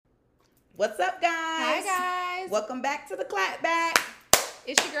What's up, guys? Hi, guys. Welcome back to the Clapback.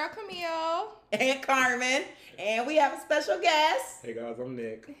 It's your girl, Camille. And Carmen. And we have a special guest. Hey guys, I'm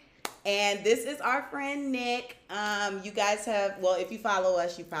Nick. And this is our friend Nick. You guys have, well, if you follow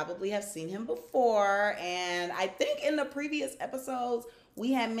us, you probably have seen him before. And I think in the previous episodes,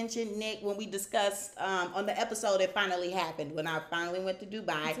 we had mentioned Nick when we discussed on the episode it finally happened, when I finally went to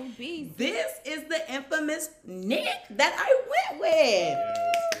Dubai. This is the infamous Nick that I went with.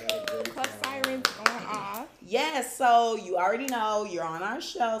 Yes, Club sirens going off. Yes, so you already know you're on our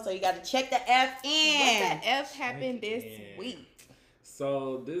show, so you got to check the F in. What the F happened this week?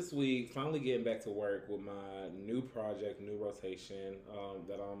 So this week, finally getting back to work with my new project, new rotation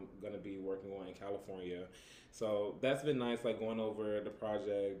that I'm gonna be working on in California. So that's been nice, like going over the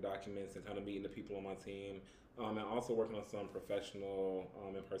project documents and kind of meeting the people on my team, and also working on some professional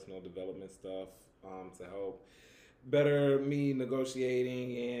and personal development stuff to help better me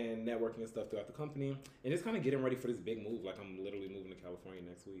negotiating and networking and stuff throughout the company, and just kind of getting ready for this big move. Like I'm literally moving to California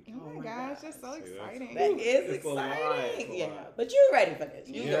next week. Oh my gosh, that's so exciting. That is It's a exciting. lot, it's a Yeah, lot. but you're ready for this.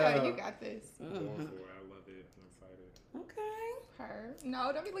 Yeah. You got this. I'm going for it. I love it. I'm excited. Okay. Her.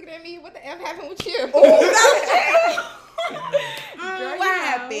 No, don't be looking at me. What the F happened with you? Girl, What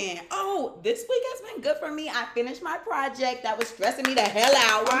happened? Oh, this week has been good for me. I finished my project that was stressing me the hell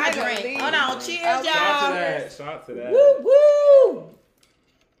out with my Finally. drink. Hold on, cheers, Okay. Shout to y'all. that. Shout to that. Woo woo.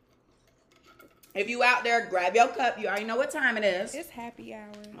 If you out there, grab your cup. You already know what time it is. It's happy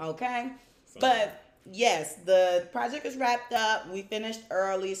hour. Okay. But yes, the project is wrapped up. We finished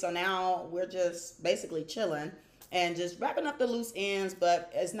early, so now we're just basically chilling and just wrapping up the loose ends,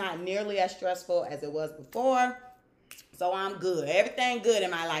 but it's not nearly as stressful as it was before. So I'm good. Everything good in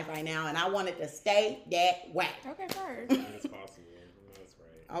my life right now, and I want it to stay that way. Okay, first. It's possible. That's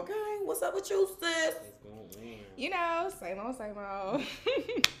right. Okay, what's up with you, sis? What's going on? You know, same old, same old.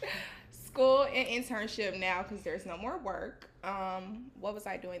 School and internship now because there's no more work. What was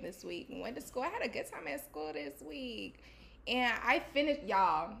I doing this week? Went to school. I had a good time at school this week. And I finished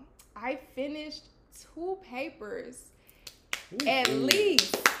 2 papers at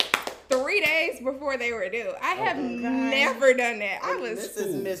least 3 days before they were due. I have never done that. This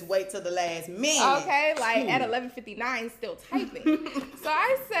is Miss Wait till the last minute. Okay, like at 11:59, still typing. So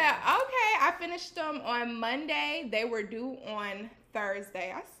I said, okay, I finished them on Monday. They were due on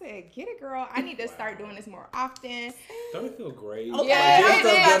Thursday. I said, get it, girl. I need to start doing this more often. Don't it feel great? Okay. Yeah, Just it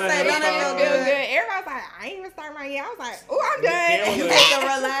don't did. say, don't it feel good? Everybody's like, I ain't even started mine yet. I was like, oh, I'm You done. have to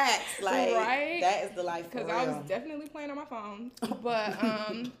relax. Like, Right? that is the life for Because real. I was definitely playing on my phone. But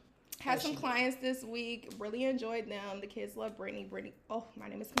had some clients this week. Really enjoyed them. The kids love Brittany. Oh, my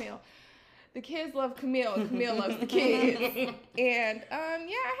name is Camille. The kids love Camille. And Camille loves the kids. And yeah, I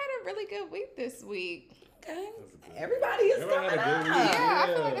had a really good week this week. Okay. Everybody is Everybody coming had a up. good week. Yeah, I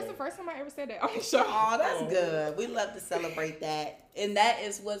feel Yeah. like that's the first time I ever said that on the show. Oh, that's good. We love to celebrate that. And that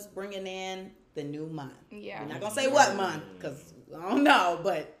is what's bringing in the new month. Yeah. We're not going to say what month because I don't know,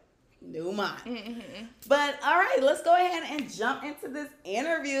 but new month. Mm-hmm. But all right, let's go ahead and jump into this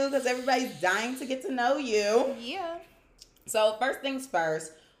interview because everybody's dying to get to know you. Yeah. So first things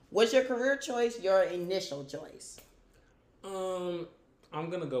first, was your career choice your initial choice? I'm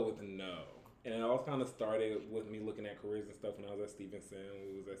gonna go with no. And it all kind of started with me looking at careers and stuff when I was at Stevenson.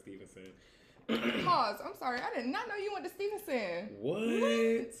 We was at Stevenson. Pause. I'm sorry. I did not know you went to Stevenson. What?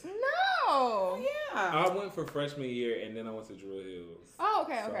 No. Yeah. I went for freshman year and then I went to Druid Hills. Oh,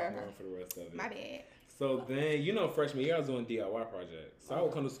 okay, So okay, I'm okay. going for the rest of it. My bad. So then, freshman year I was doing DIY projects. So I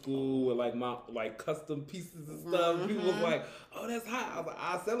would come to school with like my custom pieces and stuff. People was like, "Oh, that's hot." I was like,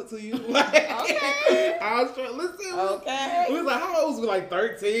 "I'll sell it to you." Okay. I was trying. Listen. Okay. We was like, how old was we? Like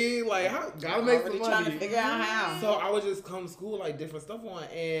 13. Like, gotta make Already some trying money. to figure out how. So I would just come to school like different stuff on,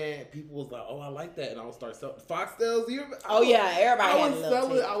 and people was like, "Oh, I like that," and I would start selling Foxtails. Oh yeah, everybody I had a was little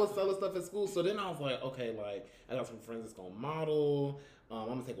selling. tip. I was selling stuff at school. So then I was like, okay, like I got some friends that's gonna model. I'm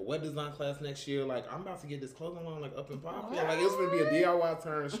gonna take a web design class next year. Like I'm about to get this clothing line like up and popping. Like it's gonna be a DIY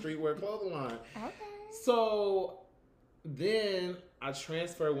turn streetwear clothing line. Okay. So then I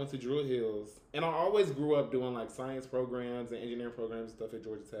transferred, went to Druid Hills, and I always grew up doing like science programs and engineering programs and stuff at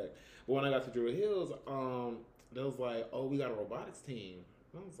Georgia Tech. But when I got to Druid Hills, they was like, "Oh, we got a robotics team."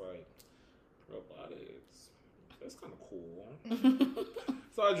 And I was like, "Robotics? That's kind of cool."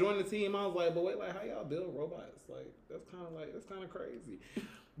 So I joined the team. I was like, "But wait, like, how y'all build robots? Like, that's kind of crazy."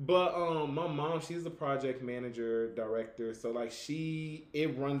 But my mom, she's the project manager, director. So like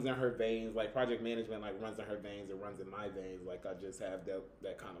it runs in her veins. Like project management, like runs in her veins. It runs in my veins. Like I just have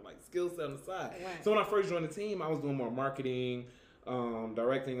that kind of like skill set on the side. Right. So when I first joined the team, I was doing more marketing,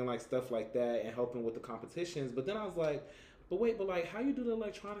 directing, and like stuff like that, and helping with the competitions. But then I was like, but wait, but like, how you do the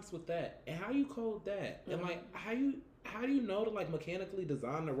electronics with that, and how you code that, and like, how do you know to like mechanically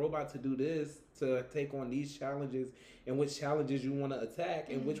design the robot to do this, to take on these challenges, and which challenges you want to attack,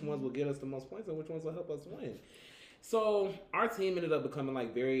 and which ones will get us the most points, and which ones will help us win. So our team ended up becoming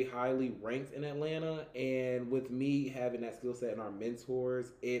like very highly ranked in Atlanta, and with me having that skill set and our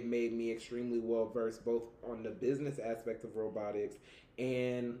mentors, it made me extremely well versed both on the business aspect of robotics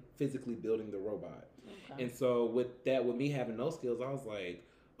and physically building the robot. Okay. And so with me having those skills, I was like,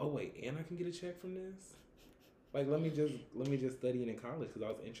 oh wait, and I can get a check from this? Like, let me just study it in college because I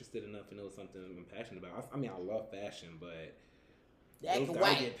was interested enough and it was something I'm passionate about. I mean, I love fashion, but bills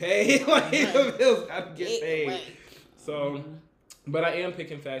gotta get paid. Like, bills gotta get paid. So, but I am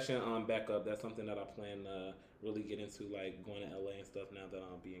picking fashion back up. That's something that I plan to really get into, like going to LA and stuff now that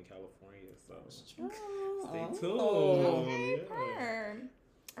I'll be in California. So, stay tuned. Okay,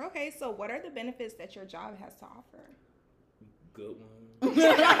 okay, so what are the benefits that your job has to offer? Good ones.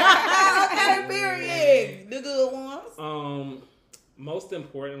 Okay, period. The good ones. Most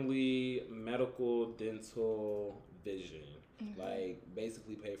importantly, medical, dental, vision. Like,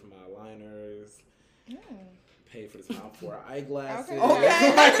 basically pay for my aligners. Pay for the time for eyeglasses.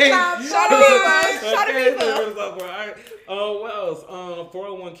 Okay. Show the people. What else?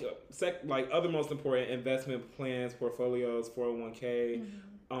 401k, like other most important investment plans, portfolios, 401k.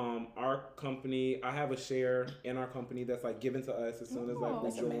 Our company, I have a share in our company that's like given to us as soon as like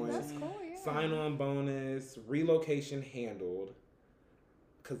we join. That's cool, yeah. Sign on bonus, relocation handled,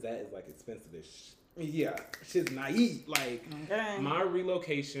 because that is like expensive-ish. Yeah, shit's naive. Like my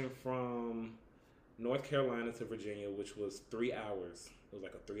relocation from North Carolina to Virginia, which was 3 hours. It was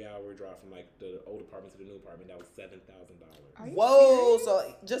like a 3-hour drive from like the old apartment to the new apartment. That was $7,000. Whoa! So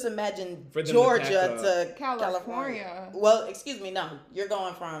just imagine Georgia to California. Well, excuse me, no, you're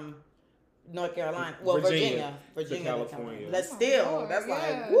going from North Carolina, Virginia to California. That's still, that's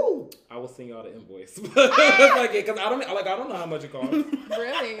like, woo. I will send y'all the invoice, like, because I don't know how much it costs.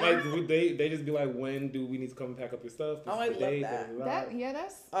 Really? Like they just be like, when do we need to come and pack up your stuff? I love that.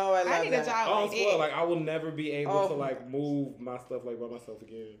 That's. Oh, I love I need a job like that. Like I will never be able to like move my stuff like by myself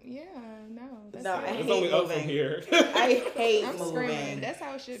again. Yeah, no. That's I hate it's only moving. Up from here. I hate I'm moving. screaming. That's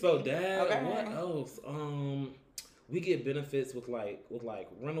how it should So be. Dad, what else? We get benefits with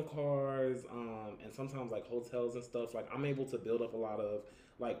rental cars, and sometimes like hotels and stuff. Like I'm able to build up a lot of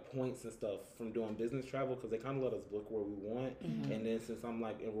like points and stuff from doing business travel because they kind of let us book where we want. And then since I'm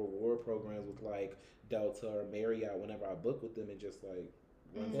like in reward programs with like Delta or Marriott, whenever I book with them, it just like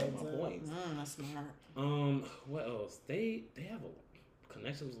runs up my points. That's smart. What else? They have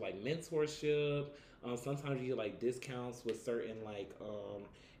connections with like mentorship. Sometimes you get like discounts with certain like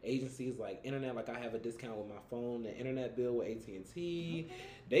agencies like internet. Like I have a discount with my phone, the internet bill with AT&T.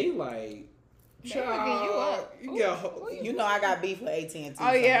 They like. Child, you know I got beef with AT&T.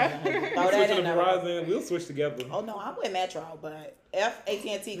 Oh yeah. Throw that in Verizon. We'll switch together. Oh no, I'm with Metro, but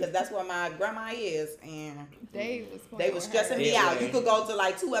AT&T because that's where my grandma is, and they was stressing me out. You could go to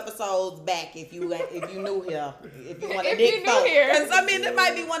like 2 episodes back if you knew here, if you want to Nick folk. Because I mean, it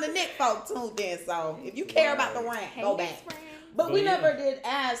might be one of Nick folk tuned in. So if you care about the rant, go back. But we never did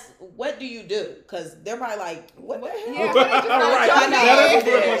ask, what do you do? Because they're probably like, what the hell? Yeah,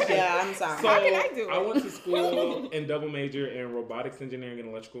 Yeah, I'm sorry. So how can I do it? I went to school and double major in robotics engineering and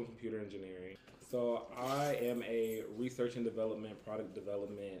electrical and computer engineering. So I am a research and development, product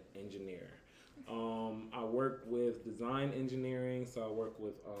development engineer. I work with design engineering, so I work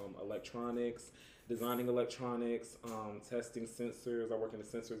with electronics, designing electronics, testing sensors. I work in the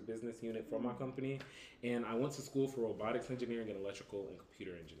sensors business unit for my company. And I went to school for robotics engineering and electrical and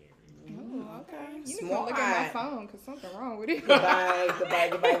computer engineering. Oh, okay. You need to look at my phone because something wrong with it. Goodbye.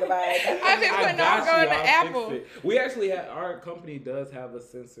 I've been putting on going to Apple. We actually have, our company does have a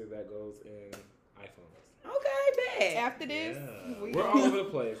sensor that goes in iPhones. Okay, bet. After this, we're all over the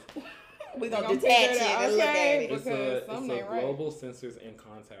place. We're going to detach it and look at it. It's a global sensors and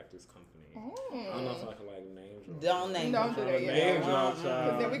contactors company. I don't know if I can like name drop. Don't name drop. Don't do that. Name drop,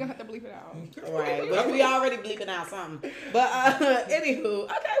 Because then we're going to have to bleep it out. Right. But we already bleeping out something. But anywho,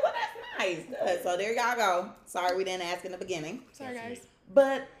 okay, well that's nice. Good. So there y'all go. Sorry we didn't ask in the beginning. Sorry guys.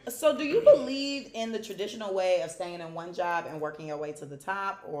 But so do you believe in the traditional way of staying in one job and working your way to the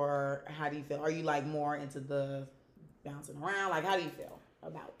top, or how do you feel? Are you like more into the bouncing around? Like how do you feel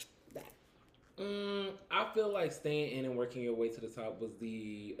about that? I feel like staying in and working your way to the top was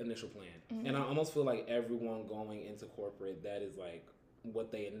the initial plan. And I almost feel like everyone going into corporate, that is like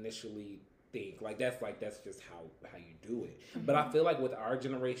what they initially think. Like that's just how you do it. But I feel like with our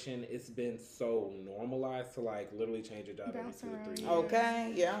generation, it's been so normalized to like literally change your job every 2 to 3 years.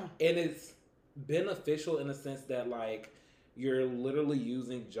 Okay, yeah. And it's beneficial in the sense that like you're literally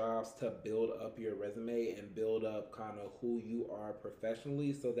using jobs to build up your resume and build up kind of who you are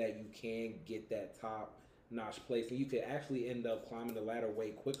professionally so that you can get that top notch place. And you could actually end up climbing the ladder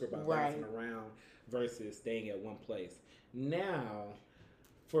way quicker by bouncing around versus staying at one place. Now,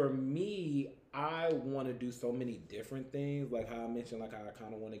 for me, I want to do so many different things. Like how I mentioned, like I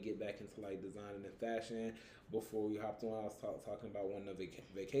kind of want to get back into like designing and fashion. Before we hopped on, I was talking about wanting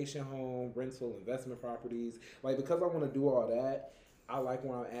a vacation home, rental, investment properties. Like because I want to do all that, I like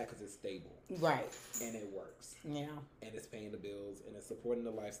where I'm at because it's stable. Right. And it works. Yeah. And it's paying the bills and it's supporting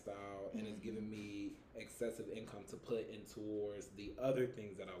the lifestyle and it's giving me excessive income to put in towards the other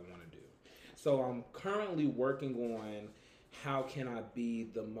things that I want to do. So I'm currently working on how can I be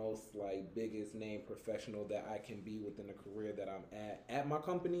the most like biggest name professional that I can be within the career that I'm at my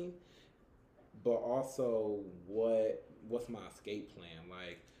company, but also what's my escape plan?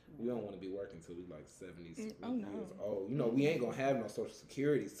 Like we don't want to be working till we like 70s years old. You know, we ain't gonna have no social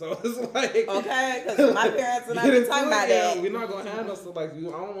security, so it's like okay, because my parents and I been talking about that. We're not gonna have no so like I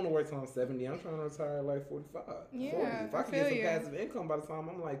don't want to work till I'm 70. I'm trying to retire at like 45. Yeah, 40. If I can get some passive income by the time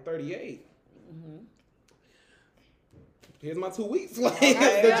I'm like 38. Here's my 2 weeks. Like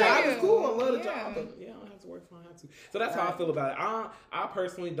the job is cool. I love the job. But yeah, I don't have to work if I don't have to. So that's how I feel about it. I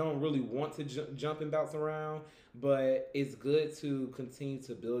personally don't really want to jump and bounce around, but it's good to continue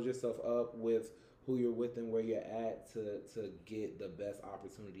to build yourself up with who you're with and where you're at to get the best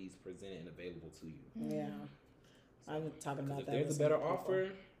opportunities presented and available to you. Yeah. I'm talking about if that. there's a better offer,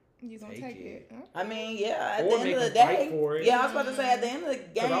 you gonna take it. I mean, yeah, at or the end make of the a day. fight for it. Yeah, I was about to say at the end of the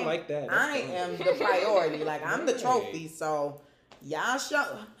game, I like that. I am the priority. Like I'm the trophy. So y'all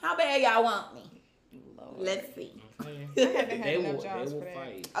show how bad y'all want me. Lord. Let's see. They will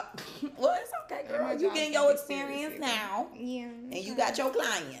fight. Well, it's okay, girl. You getting your experience now. Yeah. And you got your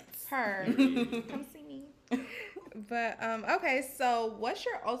clients. Come see me. But okay, so what's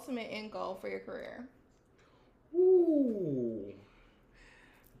your ultimate end goal for your career? Ooh.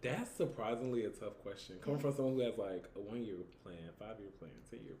 That's surprisingly a tough question. Coming from someone who has like a 1-year plan, 5-year plan,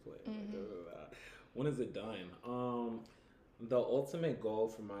 10-year plan. Like, when is it done? The ultimate goal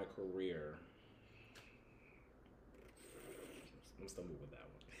for my career. I'm stumbling with that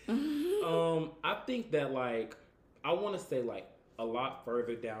one. I think that like I want to say like a lot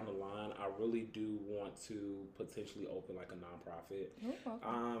further down the line, I really do want to potentially open like a nonprofit. Okay.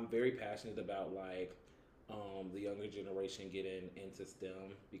 I'm very passionate about like the younger generation getting into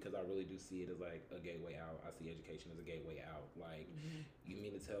STEM because I really do see it as like a gateway out. I see education as a gateway out. Like you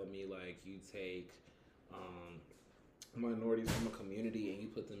mean to tell me like you take minorities from a community and you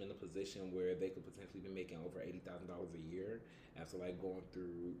put them in a position where they could potentially be making over $80,000 a year after like going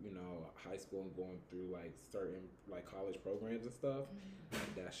through, you know, high school and going through like certain like college programs and stuff.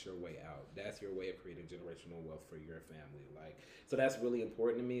 That's your way out. That's your way of creating generational wealth for your family. Like, so that's really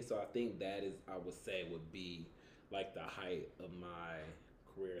important to me. So I think that is, I would say, would be like the height of my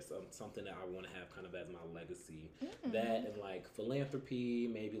career. So something that I want to have kind of as my legacy. That and like philanthropy,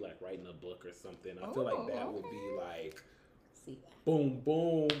 maybe like writing a book or something. I feel like that would be like boom,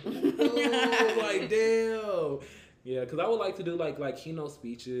 boom, boom, like damn. Yeah, because I would like to do like keynote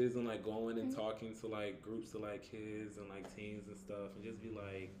speeches and like going and talking to like groups of like kids and like teens and stuff and just be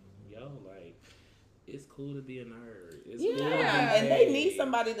like, yo, like it's cool to be a nerd. It's cool to be and they need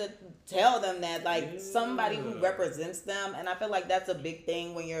somebody to tell them that, like somebody who represents them. And I feel like that's a big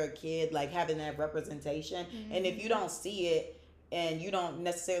thing when you're a kid, like having that representation. And if you don't see it, and you don't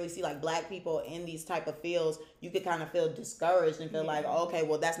necessarily see like black people in these type of fields, you could kind of feel discouraged and feel like, oh, okay,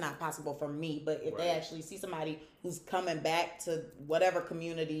 well that's not possible for me. But if they actually see somebody who's coming back to whatever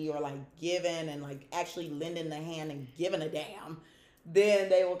community or like giving and like actually lending the hand and giving a damn, then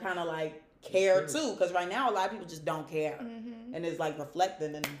they will kind of like care too. Because right now a lot of people just don't care, and it's like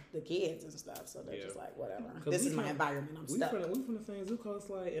reflecting in the kids and stuff. So they're just like, whatever. This is my environment. I'm stuck. We from the same zoo, cause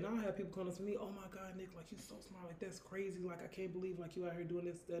like, and I'll have people come to me, oh my God, Nick, like you so smart, like that's crazy, like I can't believe like you out here doing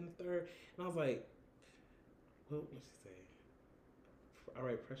this, that, and the third. And I was like, what she say? All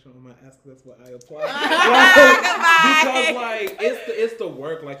right, pressure on my ass, that's what I apply. Because like it's the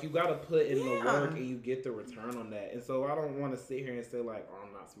work, like you gotta put in the work and you get the return on that. And so I don't want to sit here and say like, oh,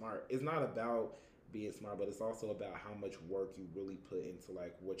 I'm not smart. It's not about being smart, but it's also about how much work you really put into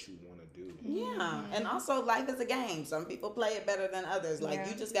like what you want to do. Yeah, and also life is a game. Some people play it better than others. Like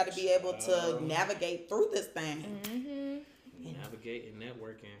you just got to be able to navigate through this thing. Navigate and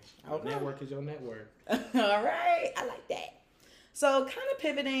networking. Okay. Your network is your network. All right, I like that. So kind of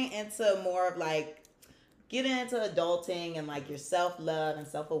pivoting into more of like getting into adulting and like your self-love and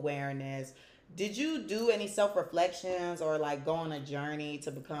self-awareness. Did you do any self-reflections or like go on a journey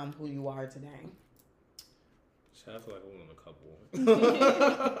to become who you are today? I feel like I went on a couple.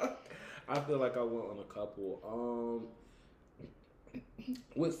 I feel like I went on a couple.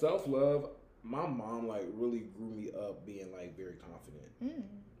 With self-love, my mom like really grew me up being like very confident.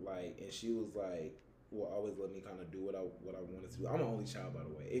 Like, and she was like, will always let me kind of do what I wanted to do. I'm an only child, by the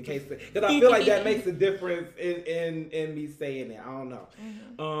way, in case, because I feel like that makes a difference in me saying it. I don't know.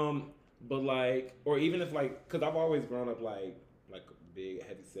 But like, or even if like, because I've always grown up like big,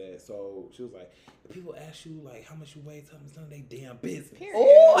 heavy set. So she was like, if people ask you like how much you weigh, tell them it's none of their damn business.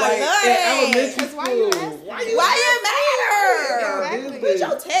 Oh, like, I love it. Elementary Why you school. asking? Why you matter? Exactly. Read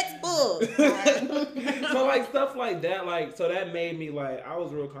your textbook. So like stuff like that, like, so that made me like, I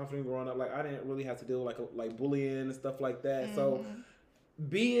was real confident growing up. Like I didn't really have to deal with like bullying and stuff like that. So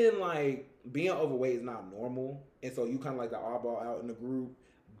being overweight is not normal, and so you kind of like the oddball out in the group.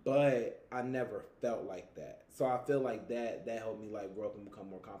 But I never felt like that. So I feel like that helped me like grow up and become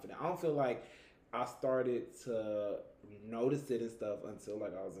more confident. I don't feel like I started to notice it and stuff until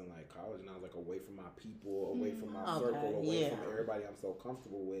like I was in like college and I was like away from my people, away from my circle, away from everybody I'm so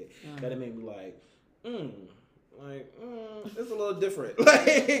comfortable with. That it made me like, it's a little different.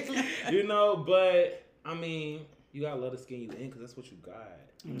 Like, you know, but I mean, you gotta let the skin you in because that's what you got.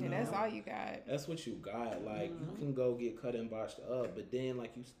 And that's all you got. That's what you got. Like, you can go get cut and botched up, but then,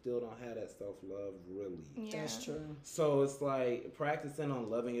 like, you still don't have that self-love, really. Yeah. That's true. So it's like practicing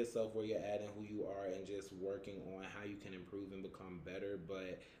on loving yourself where you're at and who you are and just working on how you can improve and become better.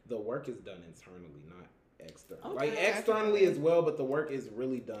 But the work is done internally, not externally. Okay. Like, externally as well, but the work is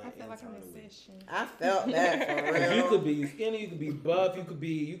really done I feel like I'm a internally. musician. I felt that for real. You could be skinny, you could be buff, you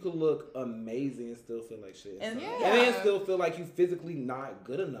could look amazing and still feel like shit. And And then still feel like you physically not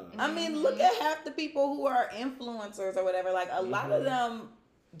good enough. I mean, look at half the people who are influencers or whatever. Like, a lot of them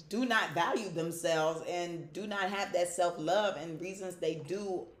do not value themselves and do not have that self-love, and reasons they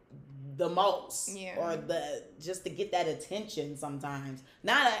do the most or just to get that attention sometimes.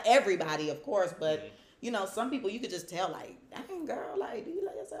 Not everybody, of course, but you know, some people you could just tell, like, dang, girl, like, do you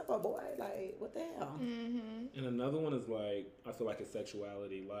let yourself a boy? Like, what the hell? And another one is like, I feel like it's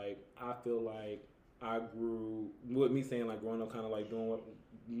sexuality. Like, I feel like I grew, with me saying like growing up kind of like doing what,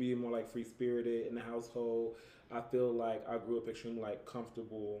 being more like free spirited in the household. I feel like I grew up extremely like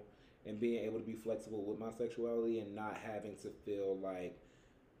comfortable and being able to be flexible with my sexuality and not having to feel like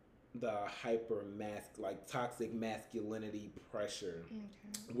the like toxic masculinity pressure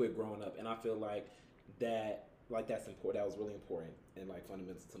with growing up. And I feel like that's important. That was really important and like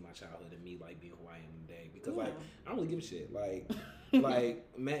fundamental to my childhood and me like being who I am today. Because like I don't really give a shit. Like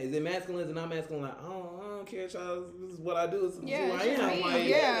is it masculine? Is it not masculine? Like I don't care, child. This is what I do. This is who I am.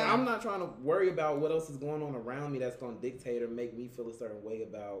 Like I'm not trying to worry about what else is going on around me that's gonna dictate or make me feel a certain way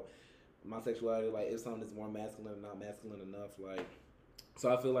about my sexuality. Like if something is more masculine or not masculine enough. Like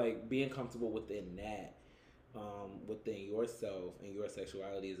so I feel like being comfortable within that. Within yourself and your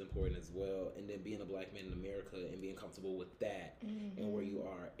sexuality is important as well, and then being a black man in America and being comfortable with that and where you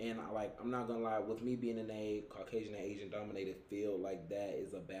are. And I'm not gonna lie, with me being in a Caucasian and Asian dominated field, like that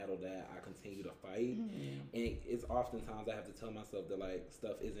is a battle that I continue to fight. And it's oftentimes I have to tell myself that like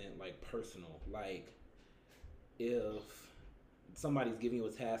stuff isn't like personal. Like if somebody's giving you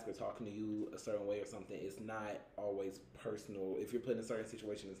a task or talking to you a certain way or something, it's not always personal. If you're put in a certain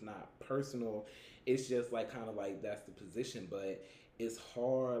situation, it's not personal. It's just like kind of like that's the position, but it's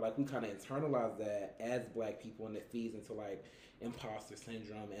hard. Like we kind of internalize that as black people, and it feeds into like imposter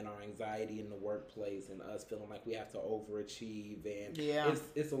syndrome and our anxiety in the workplace and us feeling like we have to overachieve, and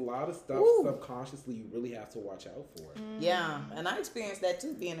it's a lot of stuff subconsciously you really have to watch out for. Yeah, and I experienced that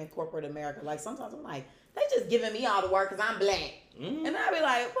too being in corporate America. Like sometimes I'm like, they just giving me all the work because I'm black, and I be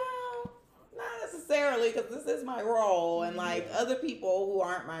like, well, not necessarily, because this is my role, and like other people who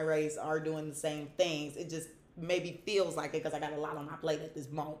aren't my race are doing the same things. It just maybe feels like it because I got a lot on my plate at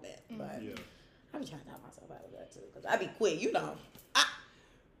this moment. But I be trying to talk myself out of that too, because I be quick, you know.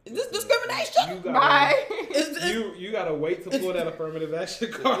 Is this discrimination? You gotta wait to pull that affirmative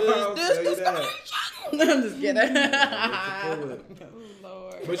action card. Is this discrimination? I'm just kidding. Oh,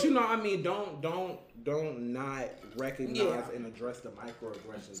 Lord. But you know, I mean, don't not recognize and address the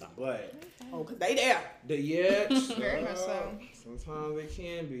microaggressions, but cause they there. Very much so. Sometimes they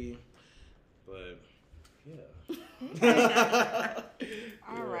can be, but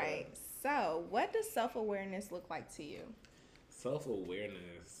All right. So, what does self-awareness look like to you?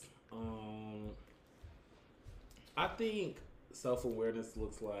 Self-awareness. I think self-awareness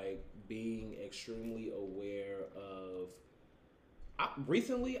looks like being extremely aware of.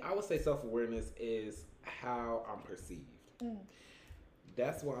 Recently, I would say self-awareness is how I'm perceived.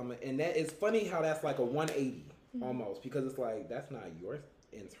 That's why and that it's funny how that's like a 180 almost, because it's like that's not your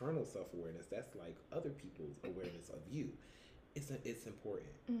internal self-awareness. That's like other people's awareness of you. It's important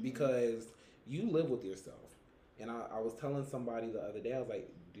because you live with yourself. And I was telling somebody the other day, I was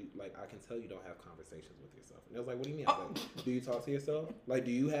like, I can tell you don't have conversations with yourself. And they was like, what do you mean? I was like, do you talk to yourself? Like,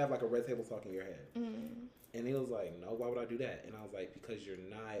 do you have like a red table talk in your head? And he was like, no, why would I do that? And I was like, because you're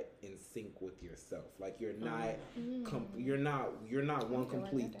not in sync with yourself. Like, you're not, you're not one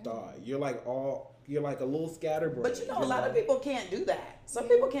complete thought. You're like a little scatterbrain. But a lot of people can't do that. Some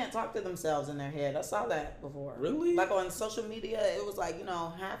people can't talk to themselves in their head. I saw that before. Really? Like on social media, it was like,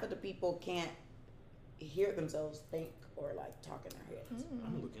 half of the people can't hear themselves think or like talk in their heads. I'm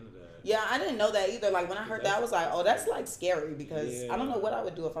gonna look into that. Yeah, I didn't know that either. Like when I heard that, I was like, oh, that's like scary because I don't know what I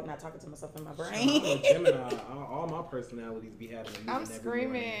would do if I'm not talking to myself in my brain. I'm a Gemini. All my personalities be having a meeting. I'm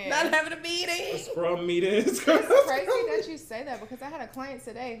screaming. Not having a meeting. A scrum meeting. It's crazy that you say that because I had a client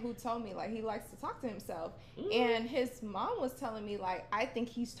today who told me like he likes to talk to himself, and his mom was telling me like I think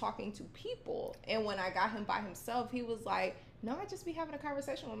he's talking to people, and when I got him by himself, he was like, no, I just be having a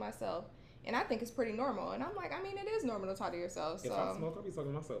conversation with myself. And I think it's pretty normal. And I'm like, I mean, it is normal to talk to yourself. So. If I smoke, I'll be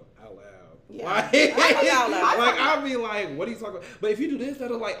talking to myself out loud. Yeah. Like, out loud. Like, I'll be like, what are you talking about? But if you do this,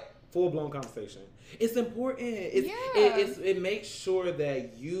 that'll like full-blown conversation. It's important. It makes sure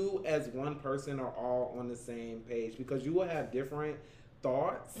that you as one person are all on the same page because you will have different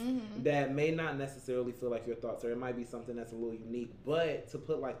thoughts that may not necessarily feel like your thoughts, or it might be something that's a little unique. But to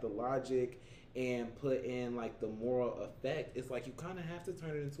put like the logic and put in like the moral effect, it's like you kind of have to turn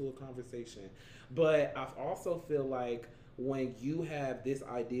it into a conversation. But I also feel like when you have this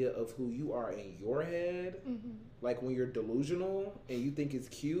idea of who you are in your head, like when you're delusional and you think it's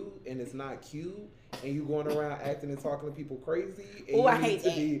cute and it's not cute, and you going around acting and talking to people crazy, and you need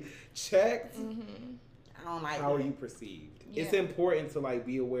to be checked. I don't like how are you perceived? Yeah. It's important to like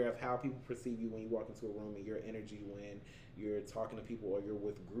be aware of how people perceive you when you walk into a room and your energy when you're talking to people or you're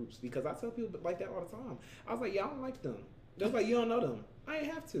with groups. Because I tell people like that all the time. I was like, yeah, I don't like them. They're like, you don't know them. I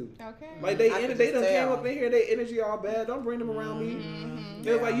ain't have to. Okay. Like they done came up in here, their energy all bad. Don't bring them around me.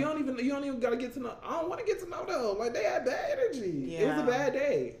 They're like, you don't even gotta get to know. I don't want to get to know them. Like they had bad energy. Yeah. It was a bad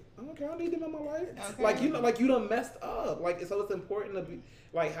day. I don't care. I don't need them in my life. Okay. Like you done messed up. Like so, it's important to be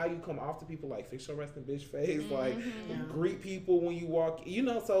like how you come off to people. Like fix your resting bitch face. Like greet people when you walk.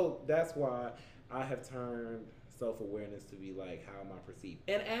 So that's why I have turned self-awareness to be like, how am I perceived?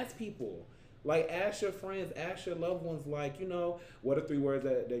 And ask people. Like, ask your friends, ask your loved ones, like, what are 3 words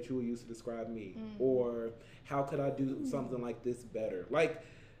that you would use to describe me? Or how could I do something like this better? Like,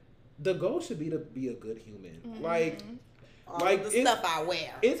 the goal should be to be a good human. Like the stuff I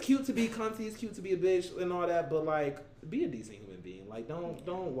wear. It's cute to be cunty, it's cute to be a bitch and all that, but, like, be a decent human being. Like, don't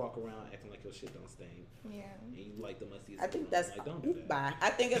walk around acting like your shit don't stink. Yeah. And you like the mustiest. I think that's like, don't do that. Bye. I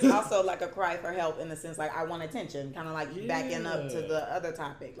think it's also like a cry for help in the sense like I want attention, kind of like backing up to the other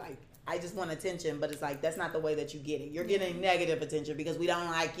topic. Like I just want attention, but it's like that's not the way that you get it. You're getting negative attention because we don't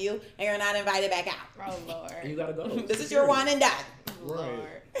like you and you're not invited back out. Oh Lord. And you gotta go. This is your wine and dine.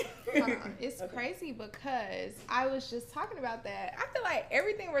 Lord. It's crazy because I was just talking about that. I feel like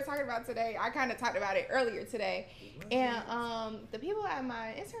everything we're talking about today, I kind of talked about it earlier today. And the people at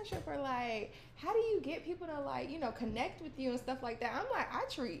my internship were like, how do you get people to like, connect with you and stuff like that? I'm like, I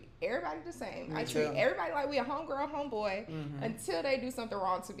treat everybody the same. I treat everybody like we a homegirl, homeboy until they do something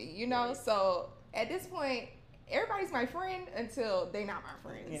wrong to me, Right. So at this point, everybody's my friend until they not my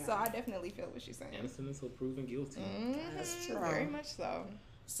friend. Yeah. So I definitely feel what she's saying. Innocent until proven guilty. That's true. Very much so.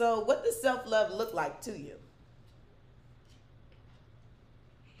 So what does self-love look like to you?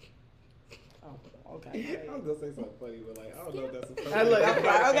 Oh, okay. I was gonna say something funny, but like I don't know if that's a funny.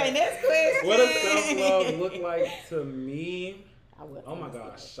 Okay, next question. What does self-love look like to me? Oh my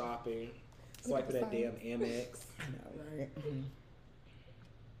gosh, shopping. Swiping that damn Amex. I know, right?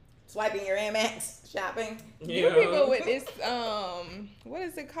 Swiping your Amex, shopping. You people with this, what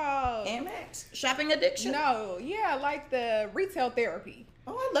is it called? Amex? Shopping addiction? No, yeah, like the retail therapy.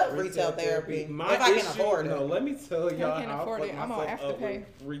 Oh, I love retail therapy. If I can afford it. No, let me tell y'all I can't afford it. I'm on Afterpay.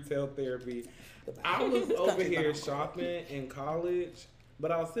 Retail therapy. I was over here shopping in college, but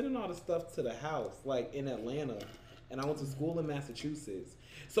I was sending all the stuff to the house, like in Atlanta, and I went to school in Massachusetts.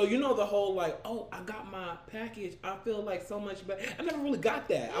 So the whole like, oh, I got my package. I feel like so much better. I never really got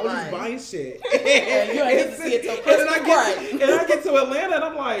that. I was just buying shit. You ain't get to see it till Christmas. And I get to Atlanta and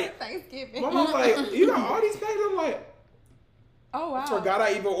I'm like, Thanksgiving. My mom's like, you got all these packages? I'm like, oh wow. I forgot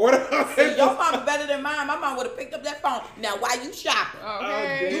I even ordered. See, your mom better than mine. My mom would have picked up that phone. Now, why you shopping?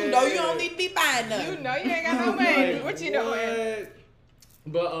 Okay. You know you don't need to be buying nothing. You know you ain't got no money. What you doing?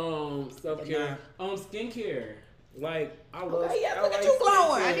 But self-care. Skincare. Like I love. Okay, yeah, I look at like you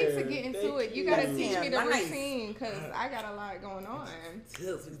glowing. I need to skincare. get into Thank it. You gotta you. teach me the Nice. routine because I got a lot going on.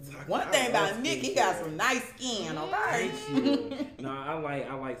 One thing about Nick, he got some nice skin, okay? Thank you. No, I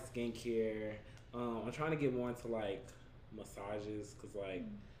like skincare. I'm trying to get more into like massages because like.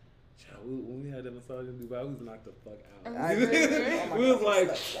 Child, when we had that massage in Dubai, we was knocked the fuck out. I agree. We was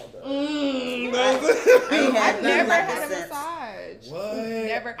like, I've never like had a this since. massage. what?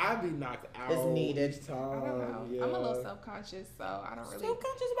 Never. I'd be knocked out. It's needed. Each I time. don't know. Yeah. I'm a little self-conscious, so I don't really.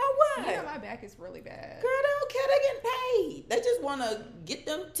 Self-conscious about You know, what? my back is really bad. Girl, they don't care. They getting paid. They just want to get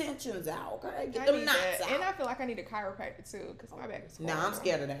them tensions out. Okay, get I them need knots that. out. And I feel like I need a chiropractor too, because my back is horrible. Nah, I'm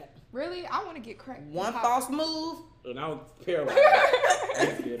scared of that. Really? I want to get cracked. One false move. And I was paralyzed.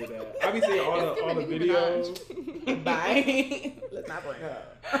 I'm scared of that. I be seeing all the videos. Bye. Let's not bring her.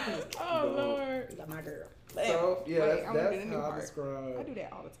 Oh, Lord. You got my girl. So yeah, Wait, I'm gonna do that's the new how I part. describe. I do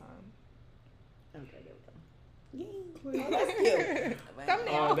that all the time. Okay, there we go. Yeah. Oh, that's cute.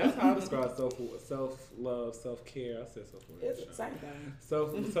 Thumbnail. That's how I describe self-love, self-care. I said self-love. It's the same thing.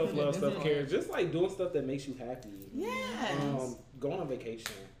 Self-love, self-care. Just like doing stuff that makes you happy. Yes. Going on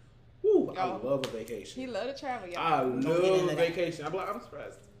vacation. Woo, I Oh. love a vacation. He love to travel, y'all. I get love into that. vacation. I'm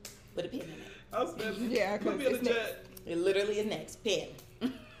stressed. Put a pin in it. I'm stressed. Yeah, 'cause Put me in it's the jet. It literally is next. Pin.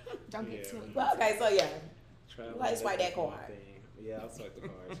 Don't get Yeah. silly. Well, okay, so yeah. Travel, Like, swipe that that's my card. thing. Yeah, I'll swipe the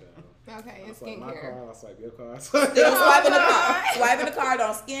card, child. Okay, I'll and swipe my skincare. card, I'll swipe your card. Still swiping the card. Swiping the card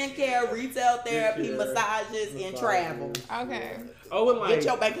on skincare, retail therapy, Skincare, massages, and travel. Okay. Oh, and like, Get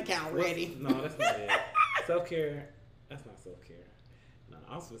your bank account what's- ready. No, that's not it. Self-care, that's not self-care. No,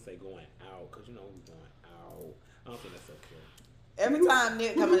 I was gonna say going out, because you know we going out. I don't think that's self-care. Every time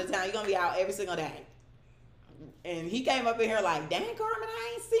Nick come into town, you're gonna be out every single day. And he came up in here like, dang Carmen,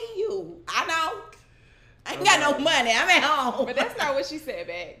 I ain't seen you. I know. I ain't got no money. I'm at home. But that's not what she said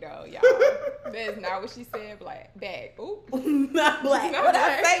back, though, y'all. That is not what she said back. Oop. Not black. Not What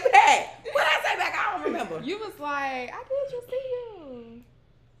I black. say back? What I say back? I don't remember. You was like, I did just see you.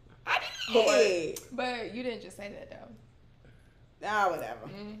 I did. But you didn't just say that, though. Oh, whatever.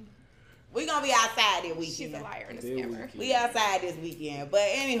 Mm. We gonna be outside this She's weekend. a liar and a This scammer. weekend. We outside this weekend. But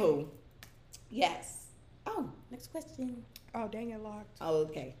anywho, yes. Oh, next question. Oh, dang it, locked. Oh,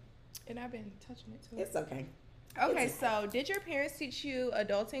 okay. And I've been touching it, too. It's okay. Okay, It's- so did your parents teach you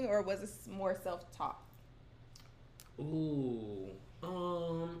adulting or was it more self-taught? Ooh,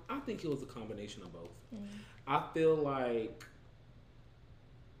 I think it was a combination of both. I feel like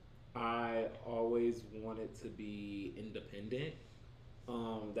I always wanted to be independent.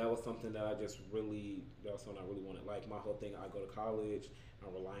 That was something that I really wanted. Like my whole thing, I go to college,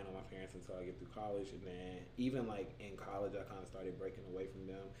 I'm relying on my parents until I get through college, and then even like in college, I kind of started breaking away from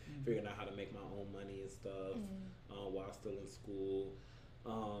them, figuring out how to make my own money and stuff while still in school.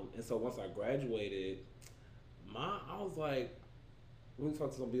 And so once I graduated, I was like, we was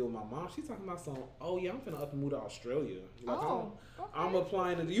supposed to be with my mom. She's talking about some. Oh yeah, I'm finna up and move to Australia. Like, I'm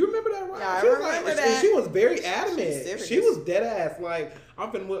applying to. You remember that, right? Yeah, I She was remember like, that. She was very adamant. She's serious. She was dead ass. Like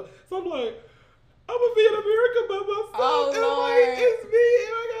I'm finna. So I'm like, I'm gonna be in America by myself. Oh, and Lord. like, it's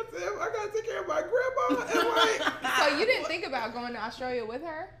me, and I gotta take care of my grandma. And like, So you didn't think about going to Australia with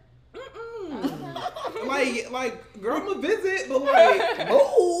her? like, girl, I'ma visit, but like,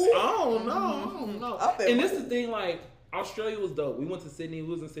 Move. I don't know. Up and And this is the thing, like, Australia was dope. We went to Sydney. We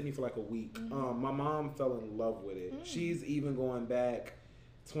was in Sydney for like a week. My mom fell in love with it. She's even going back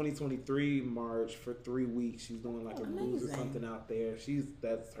 2023 March for 3 weeks. She's doing like a cruise or amazing. something out there.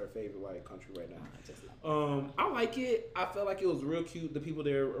 That's her favorite like country right now. I like it. I felt like it was real cute. The people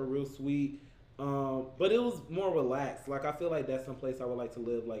there are real sweet. But it was more relaxed. Like I feel like that's some place I would like to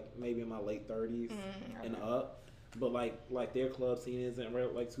live, like maybe in my late 30s and up. But like their club scene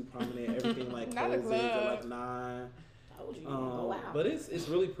isn't like too prominent. Everything like Not a closes at club. like 9. Told you, go out. But it's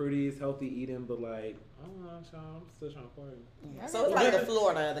really pretty. It's healthy eating. But like I don't know, child. I'm still trying to party. Yeah. So it's like the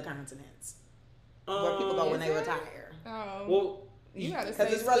Florida of the continents, where people go when they is it? retire. Oh. Well, you gotta 'cause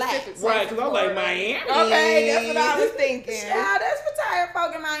say it's relaxed. specific right? Because I'm like Florida. Miami. Okay, that's what I was thinking. Yeah, that's retired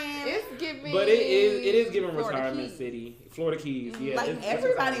folk in Miami. It's giving. But it is giving Florida retirement Keys. city, Florida Keys. Yeah, Like it's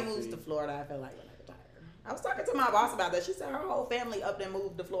everybody retirement moves city. to Florida, I feel like, when they retire. I was talking to my boss about that. She said her whole family up and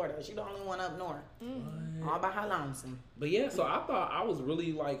moved to Florida. She the only one up north. All by her lonesome. But yeah, so I thought I was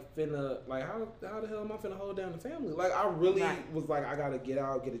really like finna like how the hell am I finna hold down the family? Like I really Right. was like I gotta get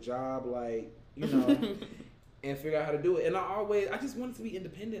out, get a job, like you know, and figure out how to do it. And I just wanted to be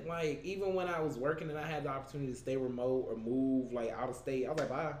independent. Like even when I was working and I had the opportunity to stay remote or move like out of state, I was like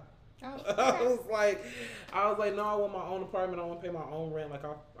bye. Oh, I okay. was like, no, I want my own apartment. I want to pay my own rent. Like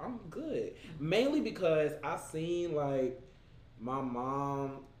I'm good. Mainly because I seen like my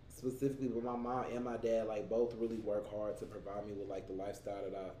mom's specifically, but my mom and my dad like both really work hard to provide me with like the lifestyle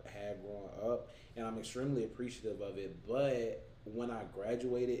that I had growing up, and I'm extremely appreciative of it. But when I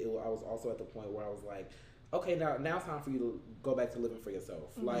graduated, I was also at the point where I was like, okay, now it's time for you to go back to living for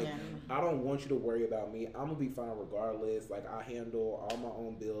yourself. Like, I don't want you to worry about me. I'm gonna be fine regardless. Like, I handle all my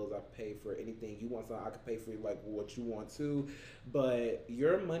own bills. I pay for anything you want. Something I can pay for like what you want to. But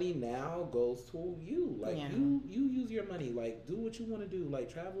your money now goes to you. Like, you use your money. Like, do what you want to do.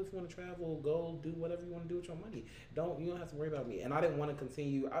 Like, travel if you want to travel. Go do whatever you want to do with your money. You don't have to worry about me. And I didn't want to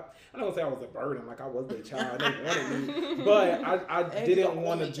continue. I'm not gonna say I was a burden. Like, I was their child. They wanted me, but I didn't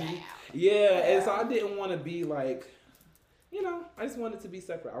want to be. Yeah, and so I didn't want to be like, you know, I just wanted to be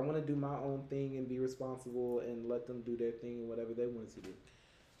separate. I want to do my own thing and be responsible and let them do their thing and whatever they wanted to do.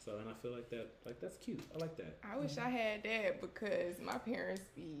 So, and I feel like that's cute. I like that. I wish I had that because my parents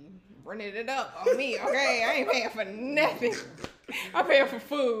be running it up on me. Okay, I ain't paying for nothing. I'm paying for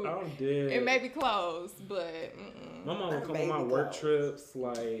food. I'm dead. And maybe clothes, but my mom would come on my work trips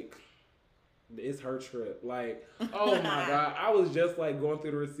like. It's her trip. Like, oh my God. I was just like going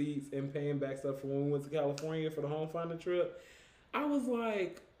through the receipts and paying back stuff from when we went to California for the home finder trip. I was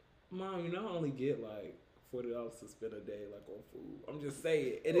like, Mom, you know, I only get like $40 to spend a day like on food. I'm just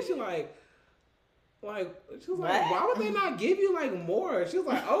saying. And then she like she was like, why would they not give you like more? She was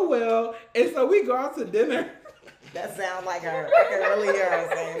like, oh well. And so we go out to dinner. That sounds like her. I can really hear her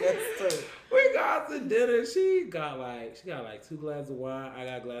saying this too. We got to dinner. She got like 2 glasses of wine. I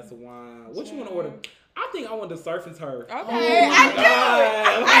got a glass of wine. What you want to order? I think I want the surf and turf. Okay,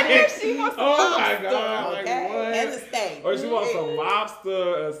 I knew she wants some lobster. My God, like what? And the steak. Or she wants some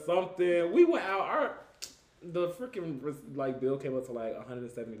lobster or something. We went out. The freaking like bill came up to like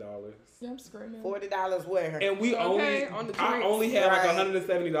 $170. Yeah, I'm screaming. $40 where? And we on the I only had like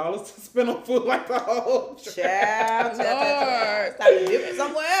 $170 to spend on food like the whole trip. Child, Lord.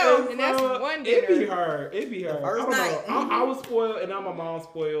 Somewhere else. And that's one dinner. It'd be her. First night. I was spoiled, and now my mom's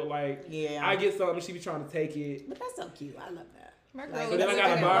spoiled. Like, yeah, I get something, she be trying to take it. But that's so cute. I love that. My girl So then I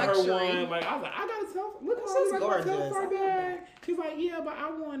gotta buy her one. Like, I was like, I gotta tell. Look This how is I got gorgeous. my bag. She's like, yeah, but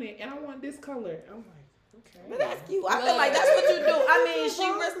I want it, and I want this color. I'm like. But that's cute. I feel like that's what you do. I mean, she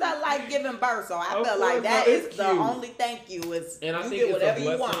risked her life giving birth, so I feel like that is the only thank you. Is and I you think get whatever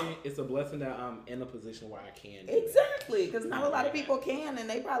you want. It's a blessing that I'm in a position where I can. Exactly, because not a lot of people can, and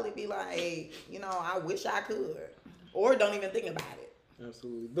they probably be like, hey, you know, I wish I could, or don't even think about it.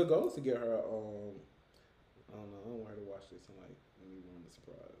 Absolutely. The goal is to get her. I don't know. I don't want her to watch this and like maybe ruin the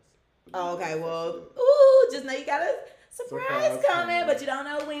surprise. Oh, okay, well, ooh, just know you got a surprise coming, but you don't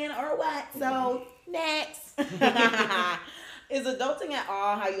know when or what. So next. Is adulting at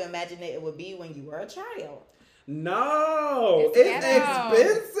all how you imagined it would be when you were a child? No, it's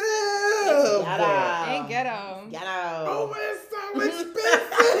expensive. And ghetto. Oh, it's so expensive.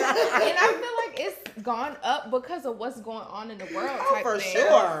 And I feel like it's gone up because of what's going on in the world. Type for thing.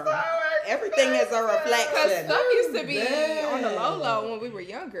 sure. Everything is a reflection. Because stuff used to be on the low when we were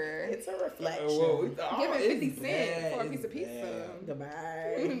younger. It's a reflection. Giving 50 cents for a piece of pizza.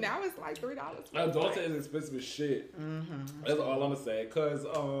 Goodbye. Now it's like $3. Adulting is expensive as shit. That's all I'm gonna say. Cause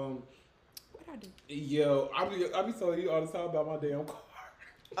what I do? Yo, I be telling you all the time about my damn car.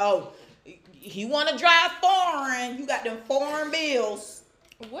 Oh, you want to drive foreign? You got them foreign bills.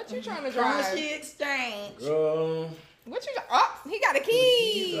 What you trying to drive? Currency exchange. What you? Oh, he got a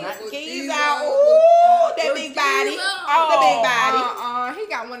key. Keys out. Ooh, that big body. The big body. He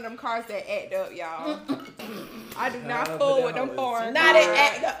got one of them cars that act up, y'all. I do not fool with them foreign. Not it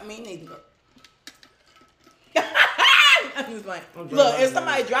act up. Me neither. I'm just like, look, if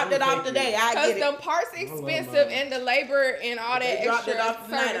somebody dropped it off today, I get it. Because the parts expensive and the labor and all that extra. Dropped it off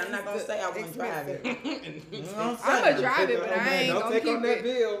tonight. I'm not gonna say I wouldn't drive it. I'm gonna drive it, but I ain't gonna keep it. Don't take on that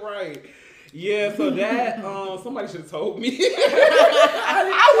bill, right? Yeah, so that somebody should have told me.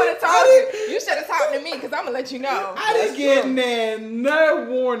 I would have told you. You should have talked to me because I'm gonna let you know. I didn't get no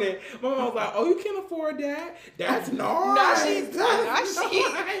warning. My mom was like, "Oh, you can't afford that? That's nice." She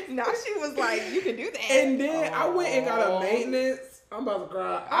was like, "You can do that." And then I went and got a maintenance. I'm about to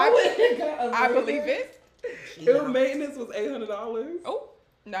cry. I believe it. His maintenance was $800. Oh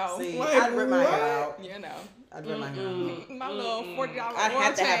no! See, like, I'd rip my hair out. You know. I'd rip my hair out. My little $40. I'd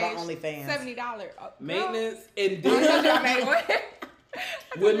have to have an OnlyFans. $70 maintenance, and then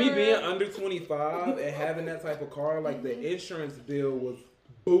with me being under 25 and having that type of car, like the insurance bill was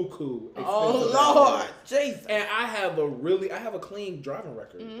buku. Oh Lord, Jesus! And I have a clean driving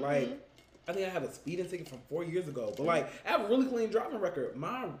record. Like, I think I have a speeding ticket from 4 years ago, but like I have a really clean driving record.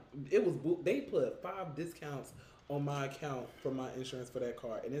 They put 5 discounts on my account for my insurance for that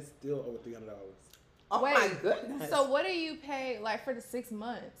car, and it's still over $300. Oh my goodness! So what do you pay like for the 6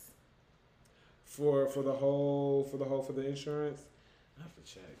 months? for the insurance. I have to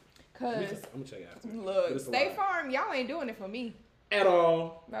check. Cause I'm gonna check after. But look, it's a State lot. Farm, y'all ain't doing it for me. At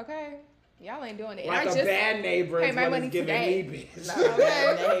all. Okay, y'all ain't doing it. Like And a bad neighbor pay is my what money it's giving today. me, bitch. Not a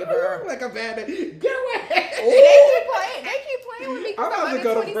bad neighbor. Like a bad neighbor. Get away. They keep playing with me I'm because I'm about to under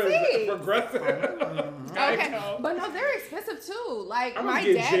go to 26. Progressive. Okay, but no, they're expensive too. Like I'm my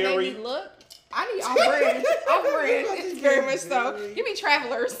gonna get dad made Jerry. me look. I need off-brand. Off-brand. It's very much so. Jerry. Give me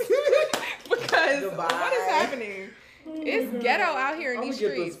Travelers because Goodbye. what is happening? It's ghetto out here in I'm these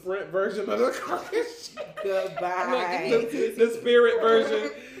gonna get the streets. Sprint version of the car. Goodbye. the Spirit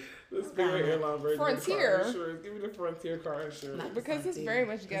version. The Spirit airline version. Frontier. Of the car insurance. Give me the Frontier car insurance. Because it's very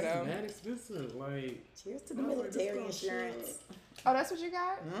much ghetto. It's mad expensive. Like, Cheers to the I was like, military this insurance. Oh, that's what you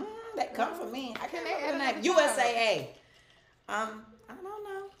got? That come for me. I can't Can they remember add the name. another USAA. I don't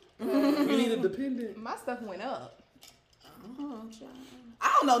know. we need a dependent. My stuff went up.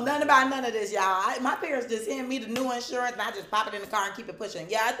 I don't know nothing about none of this, y'all. My parents just hand me the new insurance, and I just pop it in the car and keep it pushing.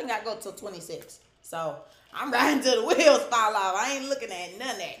 Yeah, I think I go till 26. So I'm riding till the wheels fall off. I ain't looking at none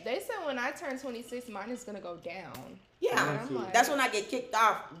of that. They said when I turn 26, mine is gonna go down. Yeah, And I'm like, that's when I get kicked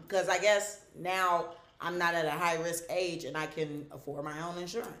off because I guess now I'm not at a high risk age and I can afford my own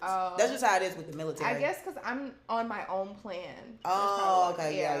insurance. Oh. That's just how it is with the military. I guess because I'm on my own plan. Oh, That's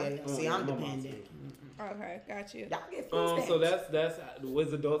probably- okay, yeah. See, I'm dependent. Okay, got you. Y'all get food stamps. So that's was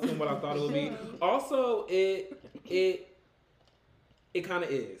adulting what I thought it would be. Also, it kind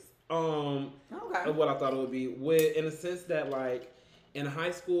of is. Okay. Of what I thought it would be. With in the sense that like in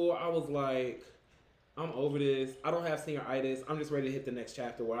high school, I was like, I'm over this. I don't have senioritis. I'm just ready to hit the next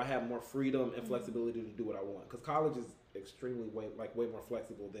chapter where I have more freedom and flexibility to do what I want. Because college is extremely way more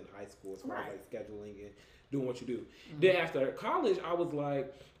flexible than high school as far as like scheduling and doing what you do. Then after college, I was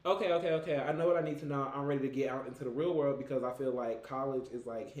like, okay. I know what I need to know. I'm ready to get out into the real world because I feel like college is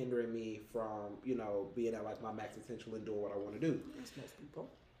like hindering me from, being at like my max potential and doing what I want to do. That's most people.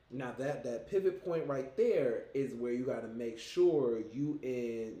 Now that pivot point right there is where you got to make sure you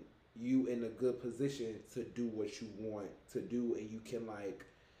in a good position to do what you want to do, and you can like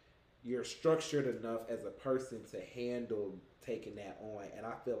you're structured enough as a person to handle taking that on. And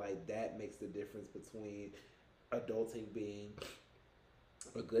I feel like that makes the difference between adulting being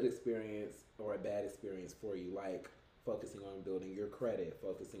a good experience or a bad experience for you. Like focusing on building your credit,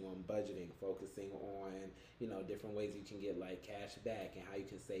 focusing on budgeting, focusing on, different ways you can get like cash back and how you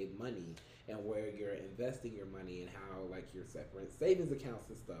can save money and where you're investing your money and how like your separate savings accounts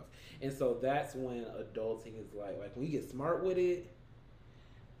and stuff. And so that's when adulting is like when you get smart with it,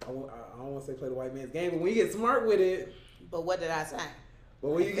 I don't want to say play the white man's game, but when you get smart with it. But what did I say? But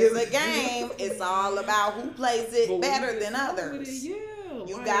when you It's get a game. It's all about who plays it better than others.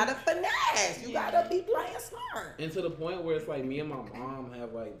 You gotta finesse. You gotta be playing smart. And to the point where it's like me and my mom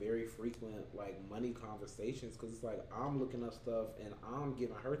have like very frequent like money conversations because it's like I'm looking up stuff and I'm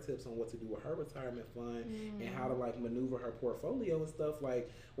giving her tips on what to do with her retirement fund and how to like maneuver her portfolio and stuff.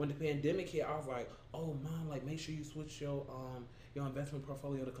 Like when the pandemic hit, I was like, oh mom, like make sure you switch your investment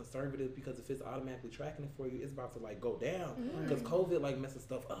portfolio to conservative because if it's automatically tracking it for you, it's about to like go down because COVID like messes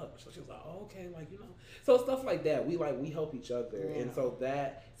stuff up. So she was like, oh, okay, so stuff like that. We help each other, and so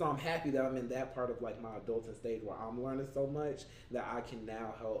I'm happy that I'm in that part of like my adulting stage where I'm learning so much that I can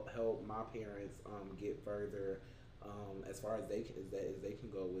now help my parents get further as far as they can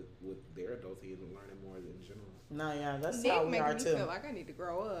go with their adulting and learning more in general. No, yeah, that's Nick how we making are me too. feel like I need to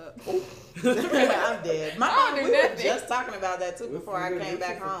grow up. I'm dead. My I don't mom, do we were nothing. just talking about that too before I came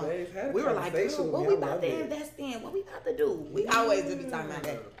back home. We were like, girl, what we about to invest in? What we about to do? We always do be talking about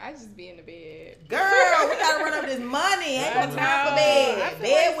that. I just be in the bed. Girl, we gotta run up this money. Ain't no time for I bed. feel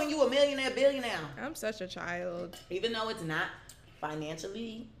Bed like- when you a millionaire, billionaire. I'm such a child. Even though it's not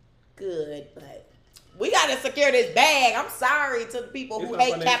financially good, but we gotta secure this bag. I'm sorry to the people It's who not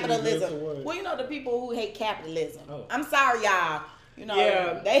hate financially good capitalism. to what? Well, the people who hate capitalism. Oh. I'm sorry, y'all.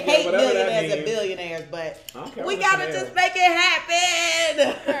 Yeah, they hate whatever that millionaires and means. billionaires, but I don't care we what gotta it just is. make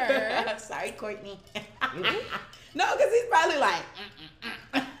it happen. Her. Sorry, Courtney. No, because he's probably like,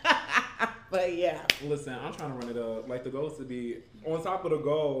 but yeah. Listen, I'm trying to run it up. Like the goal is to be on top of the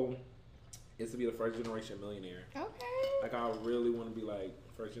goal is to be the first generation millionaire. Okay. Like I really want to be like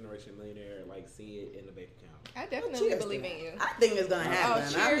first generation millionaire. Like see it in the bank account. I definitely Cheers to believe that. in you. I think it's gonna happen.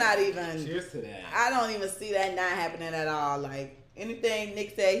 I'm cheers. not even. Cheers to that. I don't even see that not happening at all. Like anything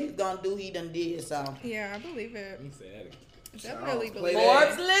Nick said he's gonna do, he done did. So Yeah, I believe it. Let me say that again. Definitely Play believe that.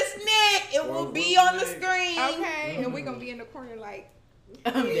 it. Forbes list Nick, it will Forbes be list on the Nick. screen. Okay, and we're gonna be in the corner like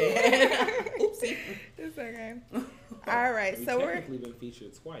I'm dead. Oopsie. it's okay. All right, We so we're technically been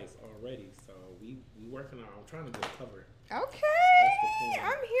featured twice already, so we working on. I'm trying to get a cover. okay. That's the point.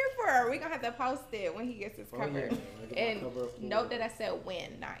 I'm here for it. We're going to have to post it when he gets his cover. Yeah. And note that I said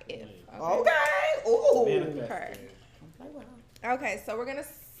when, not if. Okay. Ooh. Manifesting. Okay, so we're going to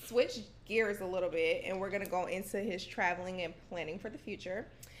switch gears a little bit, and we're going to go into his traveling and planning for the future.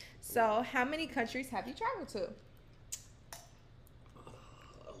 So how many countries have you traveled to?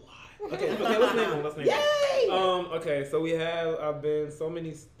 Okay, let's name them. Yay! Okay, so I've been so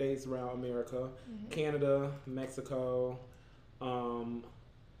many states around America, Canada, Mexico,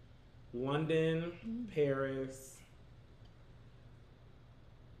 London, Paris,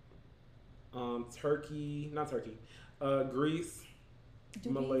 Greece,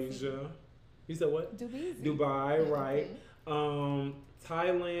 Malaysia. You said what? Dubai, right?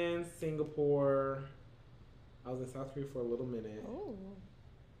 Thailand, Singapore. I was in South Korea for a little minute. Ooh.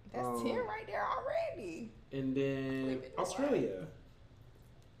 That's 10 right there already. And then Australia.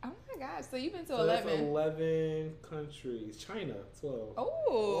 Oh my gosh. So you've been to So 11. that's 11 countries. China, 12.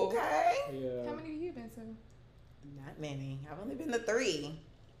 Oh. Okay. Yeah. How many have you been to? Not many. I've only been to 3.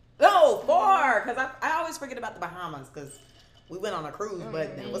 No, 4. Because I always forget about the Bahamas because we went on a cruise,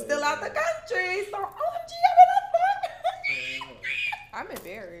 but that was still out the country. So, OMG, I'm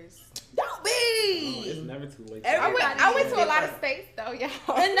embarrassed. don't be. It's never too late. I went to a lot of different. states though,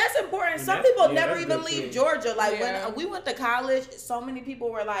 y'all. And that's important. And Some that's- people yeah, never that's even good leave too. Georgia. Like Yeah. when we went to college, so many people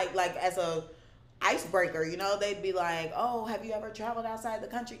were like as a icebreaker, you know, they'd be like, "Oh, have you ever traveled outside the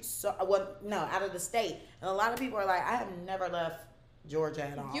country?" So, well, no, out of the state. And a lot of people are like, "I have never left Georgia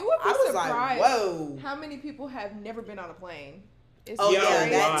at all." You would be I was surprised. like, "Whoa." How many people have never been on a plane? It's Oh Yeah, yeah, a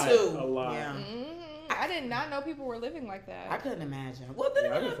that lot, too. a lot. Yeah. I did not know people were living like that. I couldn't imagine. Well, then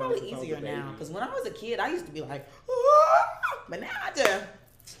Yeah, I've again, been it's flying probably since I was a easier now. baby. Because when I was a kid, I used to be like, "Ah," but now I just,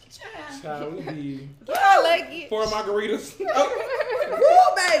 Child, we be I like it. 4 margaritas.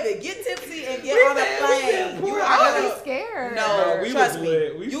 woo, baby, get tipsy and get on the plane. You I are would be scared. No, we trust was me,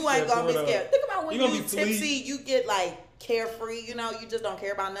 lit. We you ain't set gonna be it up. scared. Think about when You you gonna be tipsy, sleep. you get like carefree. You know, you just don't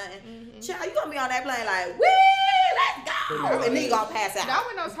care about nothing. Mm-hmm. Child, you gonna be on that plane like, wee, let's go, and then you gonna pass out. Not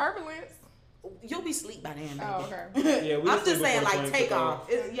when those turbulence. You'll be asleep by then, baby. Oh, okay. Yeah, we I'm was just sleep saying, before the like plane took takeoff.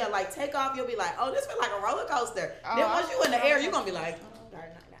 off. Yeah, like takeoff. You'll be like, oh, this feels like a roller coaster. Oh, Then once you in the air, okay. you're gonna be like, oh, darn,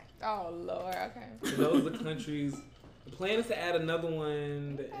 darn, darn. Oh Lord. Okay. So those are the countries. The plan is to add another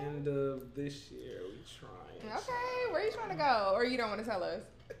one the end of this year. We trying. Okay. Where you trying to go? Or you don't want to tell us?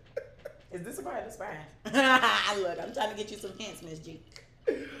 Is this a part? This part. Look, I'm trying to get you some hints, Miss G.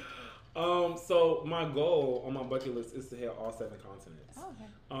 So my goal on my bucket list is to hit all 7 continents. Oh, okay.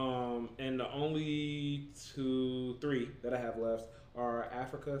 And the only 3 that I have left are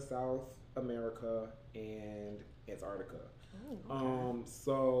Africa, South America, and Antarctica.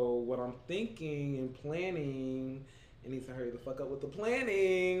 So what I'm thinking and planning, and need to hurry the fuck up with the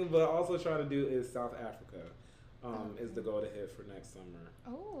planning, but also trying to do is South Africa. Is the goal to hit for next summer.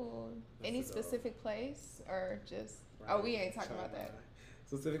 Oh. That's Any the goal. specific place or just? Right. Oh, we ain't talking about that.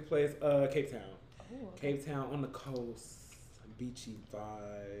 Specific place, Cape Town. Oh, okay. Cape Town on the coast, beachy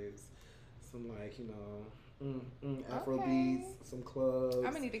vibes, some like, you know, Afro Okay. beats, some clubs. I'm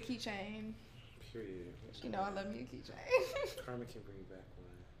gonna need a keychain. Period. You know I love me a keychain. Carmen can bring back one.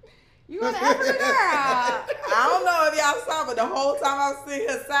 You an African girl? I don't know if y'all saw, but the whole time I was seeing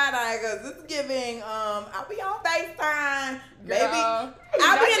her side eye, because it's giving, I'll be on FaceTime. Maybe Girl,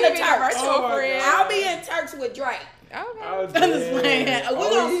 I'll be in the Turks. Oh my God. I'll be in Turks with Drake. Okay. I was I'm just playing. dead. We Oh,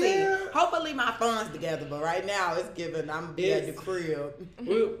 gonna yeah. see. Hopefully my funds together, but right now it's giving. I'm be at the crib.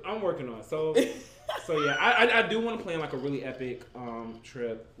 I'm working on it. So yeah, I do want to plan like a really epic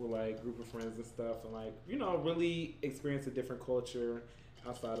trip with like group of friends and stuff, and like, you know, really experience a different culture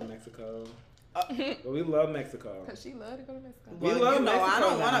outside of Mexico. But we love Mexico. Cause she love to go to Mexico. We Well, love you know, I Mexico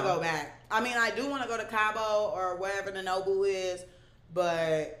don't want to now. go back. I mean, I do want to go to Cabo or wherever the Nobu is,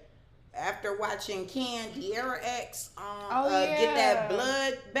 but after watching Ken Diera X get that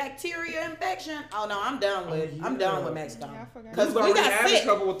blood bacteria infection, oh no, I'm done with I'm done with Mexico. Yeah, I forgot. Because We've we already got having sick.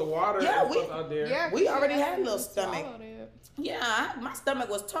 trouble with the water Yeah, and we- stuff out there. Yeah, We 'cause already she had a little actually stomach. swallowed it. Yeah, my stomach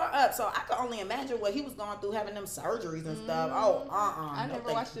was tore up, so I could only imagine what he was going through having them surgeries and stuff. Oh, I no, never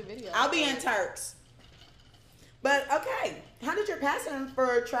thank watched you. the video. I'll be in Turks. But okay, how did your passion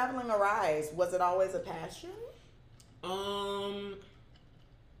for traveling arise? Was it always a passion?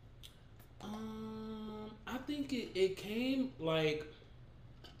 I think it came like.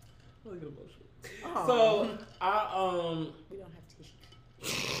 Let me get emotional. Oh. So I We don't have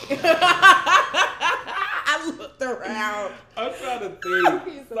tissue. I looked around. I'm trying to think.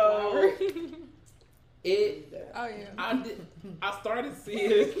 Piece of So flour. it Oh yeah. I started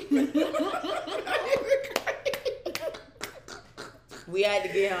seeing. We had to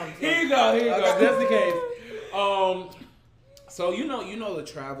get him. Here you go. Just in case. So you know the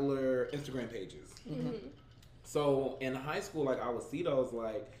traveler Instagram pages. Mm-hmm. So in high school, like I would see those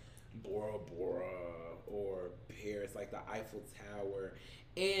like Bora Bora or Paris, like the Eiffel Tower,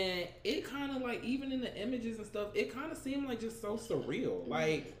 and it kind of like even in the images and stuff, it kind of seemed like just so surreal.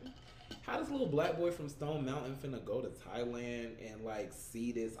 Like how this little black boy from Stone Mountain finna go to Thailand and like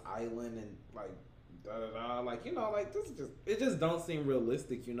see this island and like da da da, like like this is just it just don't seem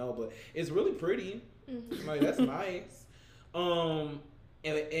realistic, but it's really pretty. Mm-hmm. Like that's nice.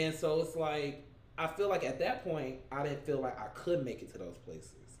 And so it's like I feel like at that point I didn't feel like I could make it to those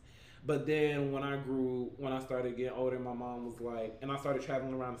places. But then when I started getting older, my mom was like, and I started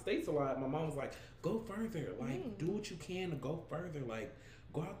traveling around the States a lot, my mom was like, go further, like do what you can to go further, like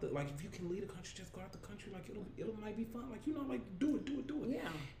go out like if you can leave the country, just go out the country, like it'll might be fun, like like do it. Yeah.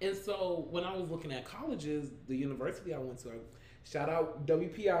 And so when I was looking at colleges, the university I went to, shout out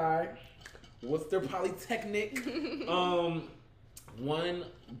WPI, Worcester Polytechnic. One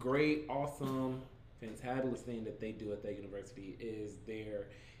great, awesome, fantabulous thing that they do at that university is their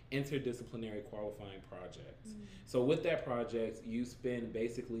interdisciplinary qualifying projects. So with that project, you spend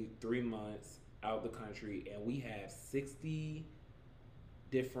basically 3 months out the country, and we have 60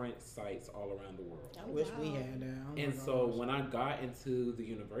 different sites all around the world. I wish we had that. And so when I got into the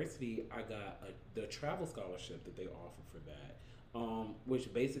university, I got the travel scholarship that they offer for that,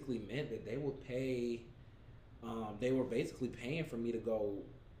 which basically meant that they would pay. They were basically paying for me to go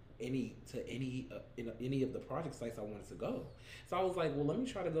any of the project sites I wanted to go. So I was like, well, let me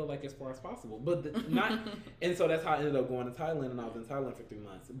try to go like as far as possible, but not. And so that's how I ended up going to Thailand, and I was in Thailand for 3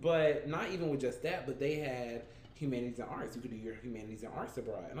 months. But not even with just that, but they had humanities and arts. You could do your humanities and arts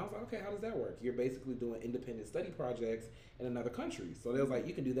abroad, and I was like, okay, how does that work? You're basically doing independent study projects in another country. So they was like,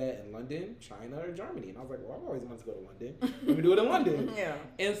 you can do that in London, China, or Germany. And I was like, well, I've always wanted to go to London. Let me do it in London. Yeah.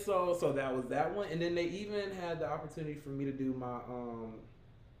 And so that was that one. And then they even had the opportunity for me to do my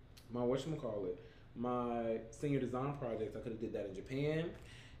my senior design project. I could have did that in Japan.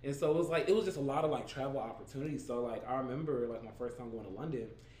 And so it was just a lot of like travel opportunities. So like I remember like my first time going to London,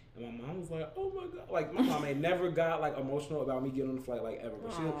 and my mom was like, oh my God. Like my mom ain't never got like emotional about me getting on the flight like ever.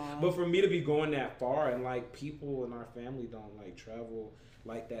 But for me to be going that far, and like people in our family don't like travel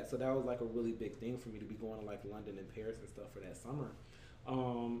like that. So that was like a really big thing for me to be going to like London and Paris and stuff for that summer.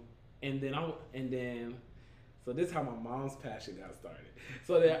 So this is how my mom's passion got started.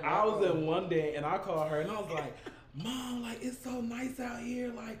 So then I was in London, and I called her, and I was like, Mom, like it's so nice out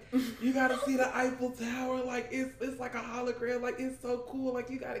here. Like you gotta see the Eiffel Tower. Like it's like a hologram. Like it's so cool. Like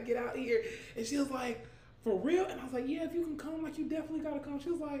you gotta get out here. And she was like, for real? And I was like, yeah, if you can come, like you definitely gotta come. She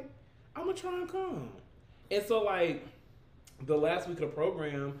was like, I'm gonna try and come. And so like the last week of the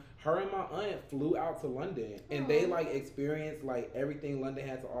program, her and my aunt flew out to London, and they like experienced like everything London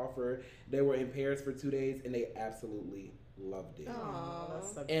had to offer. They were in Paris for 2 days, and they absolutely loved it.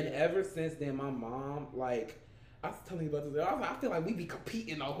 So and ever since then, my mom like. I was telling you about this. I feel like we be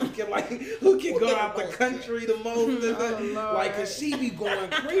competing on who can go out the country the most. Like, cause she be going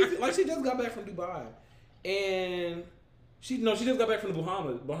crazy. Like, she just got back from Dubai, and she just got back from the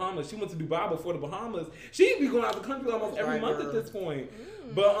Bahamas. She went to Dubai before the Bahamas. She be going out the country almost every month at this point.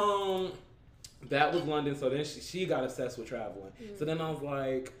 But that was London. So then she got obsessed with traveling. So then I was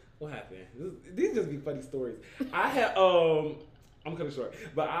like, what happened? These just be funny stories. I had I'm cutting short,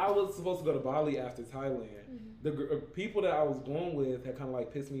 but I was supposed to go to Bali after Thailand. The people that I was going with had kind of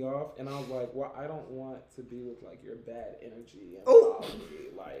like pissed me off, and I was like, well, I don't want to be with like your bad energy and Bali.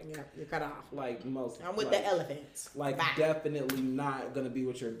 Like, yeah, you're cut off. Like most, I'm with like, the elephants. Like, bye. definitely not gonna be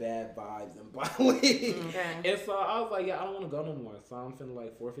with your bad vibes in Bali. Okay. And so I was like, yeah, I don't want to go no more. So I'm finna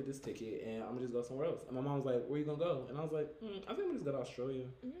like forfeit this ticket, and I'm gonna just go somewhere else. And my mom was like, where you gonna go? And I was like, I think I'm gonna just go to Australia.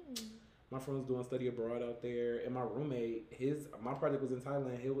 My friend was doing study abroad out there, and my roommate, my project was in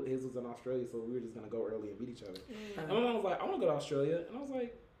Thailand, his was in Australia, so we were just gonna go early and meet each other. And my mom was like, I want to go to Australia, and I was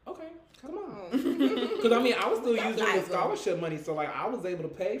like, okay, come on, because I mean, I was still using the scholarship money, so like I was able to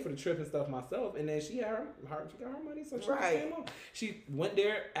pay for the trip and stuff myself, and then she got her money, so she came on. She went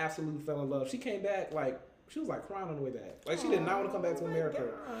there, absolutely fell in love. She came back like. She was like crying on the way back. Like she did not want to come back to America,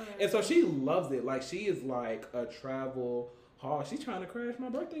 and so she loves it. Like she is like a travel. Oh, she's trying to crash my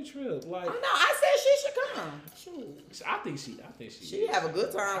birthday trip. Like, oh no, I said she should come. Shoot. I think she. She have a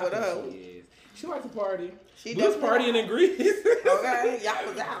good time with us. She is. She likes to party. She was partying in Greece. Okay, y'all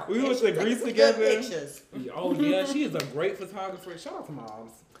was out. We went to Greece together. Pictures. Oh yeah, she is a great photographer. Shout out to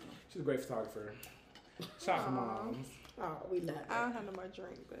Moms. She's a great photographer. Shout out to Moms. Oh, we love it. I don't have no more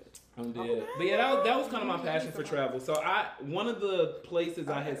drink, but I'm dead. But yeah, that was kind of my passion for travel. So one of the places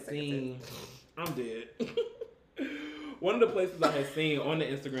I had seen. I'm dead. One of the places I had seen on the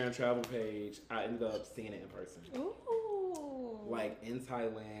Instagram travel page, I ended up seeing it in person. ooh. like in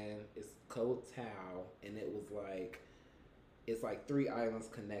Thailand. It's Koh Tao, and it was like it's like 3 islands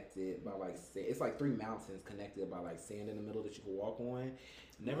connected by like it's like 3 mountains connected by like sand in the middle that you can walk on.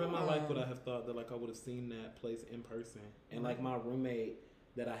 Never in my life would I have thought that like I would have seen that place in person. And like my roommate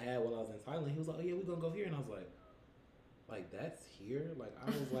that I had while I was in Thailand, he was like, "Oh yeah, we're gonna go here," and I was like that's here? Like I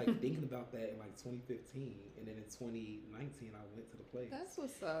was like thinking about that in like 2015, and then in 2019 I went to the place. That's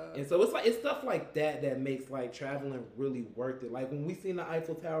what's up. And so it's stuff like that makes like traveling really worth it. Like when we seen the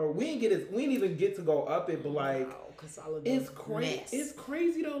Eiffel Tower, we didn't even get to go up it, but like it's crazy. It's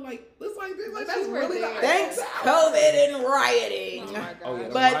crazy though. Like it's like that's really the Thanks COVID and rioting. Oh my god. Oh, yeah.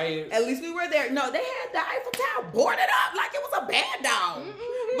 But riots. at least we were there. No, they had the Eiffel Tower boarded up like it was a band dog.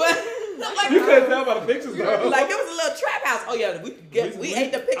 But like, You couldn't tell by the pictures though. like it was a little trap house. Oh yeah, we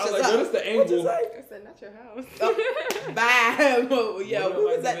ate the I pictures was like, up. what is the angle? I said, not your house. Bye. Yeah, What we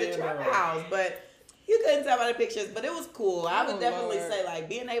about was at the the trap band house, but you couldn't tell by the pictures. But it was cool. I would Oh, definitely Lord. say like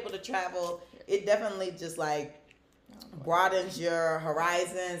being able to travel, it definitely just like broadens your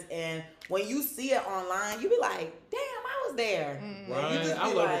horizons. And when you see it online, you be like, damn, I was there. And you Right. just I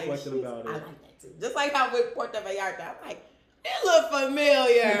be love like, reflecting "Jeez, about it." I like that too. Just like how with Puerto Vallarta, I'm like, it look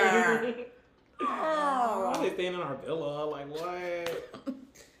familiar. Why Oh. they staying in our villa? Like what?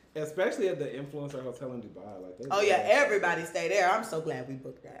 Especially at the influencer hotel in Dubai. Like Oh yeah, everybody stay there. I'm so glad we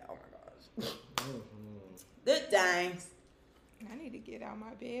booked that. Oh my gosh. Good times. I need to get out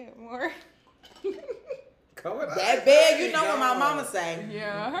my bed more. That bed, you know what my mama say.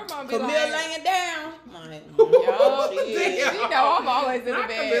 Yeah, her mom be Camille like, laying down. I'm like, Yup. she is. You know I'm always in the Not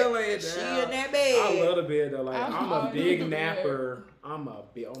bed. Camille laying She down. in that I bed. love the bed though. Like I'm I'm a always big in the bed. napper. I'm a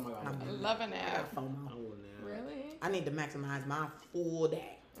big. Oh my god. I'm I love a I nap. got FOMO. I will nap. Really? I need to maximize my full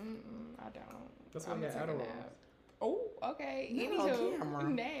day. I don't. That's why I I'ma got take a Adderall. nap. Oh, okay. Not on Anywho, camera.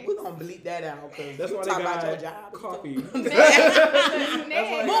 next. We're gonna bleep that out because That's you why talk they about your got job. coffee.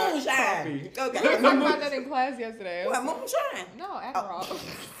 Next. why- Moonshine. Coffee. We were Okay. talking about that in class yesterday. What, moonshine? No, Adderall.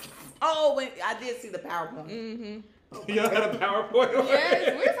 Oh, when I did see the PowerPoint. Mm-hmm. Y'all had a PowerPoint.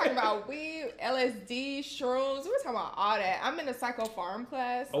 Yes, we were talking about weed, LSD, shrooms. We were talking about all that. I'm in a psychopharm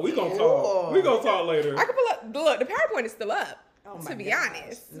class. Oh, we gonna talk. We gonna talk later. I can pull up. Look, the PowerPoint is still up. Oh my to be gosh.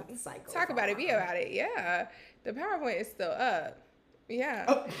 honest, Not psycho. talk about it, be about it. Yeah, the PowerPoint is still up. Yeah,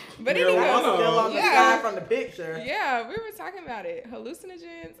 Oh, but marijuana. anyway, Still on the Yeah. side from the picture. yeah, we were talking about it.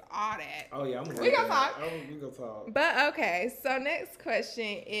 Hallucinogens, all that. Oh yeah, I'm We gonna talk. We gonna talk. But okay, so next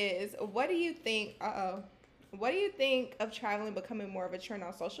question is, what do you think? What do you think of traveling becoming more of a trend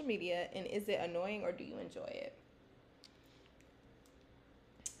on social media, and is it annoying or do you enjoy it?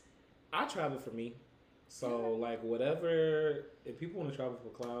 I travel for me, so like whatever. If people want to travel for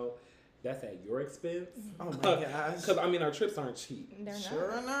clout, that's at your expense. Oh my gosh. Because I mean, our trips aren't cheap. They're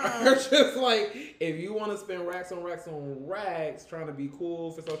Sure not. Our enough. trips, like, if you want to spend racks on racks on racks trying to be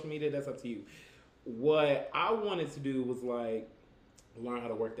cool for social media, that's up to you. What I wanted to do was like learn how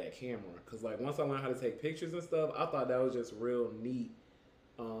to work that camera, because like once I learned how to take pictures and stuff, I thought that was just real neat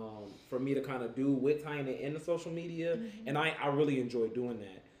for me to kind of do with tying it into social media, and I really enjoy doing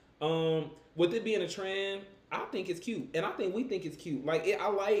that. With it being a trend, I think it's cute, and I think we think it's cute. Like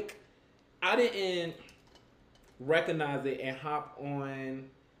I didn't recognize it and hop on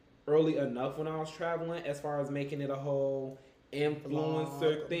early enough when I was traveling, as far as making it a whole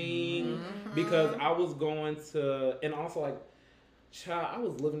influencer thing, because I was going to, and also like, child, I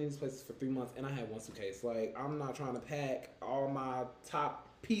was living in these places for 3 months and I had one suitcase. Like, I'm not trying to pack all my top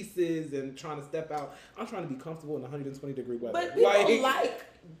pieces and trying to step out. I'm trying to be comfortable in 120-degree weather. But people like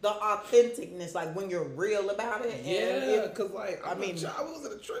the authenticness, like when you're real about it. Yeah, because like, I mean, mean, child, I was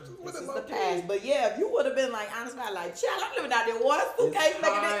in the trenches with this it. is the past. But yeah, if you would have been like, honestly, like, child, I'm living out there, one suitcase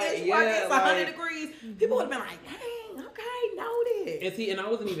making hot, this inch yeah, work, it's 100 like- degrees. People would have been like, dang, okay, noted. And see, and I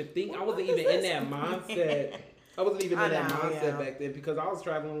wasn't even thinking, I wasn't What even is in this? that mindset. I wasn't even I in that know, mindset yeah. back then, because I was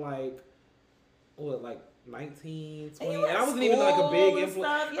traveling like, what, like 19, 20, you and I in wasn't even like a big school and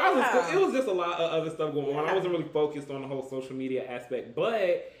influence. stuff, I was in yeah. school. It was just a lot of other stuff going on. I Yeah. wasn't really focused on the whole social media aspect.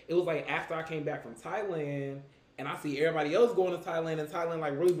 But it was like after I came back from Thailand, and I see everybody else going to Thailand, and Thailand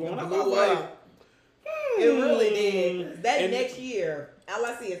like really blowing up. I was Blew like, up. It really did. That And- next year, all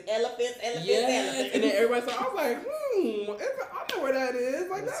I see is elephants, elephants, yes, elephants. and then everybody said, I was like, I know where that is.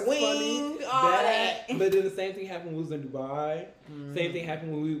 Like, that's Swing, funny. all that. But then the same thing happened when we was in Dubai. Same thing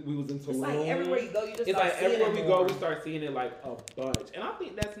happened when we was in Tulum. It's like everywhere you go, you just It's start like seeing everywhere it we more. go, we start seeing it like a bunch, and I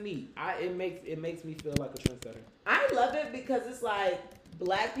think that's neat. It makes me feel like a trendsetter. I love it because it's like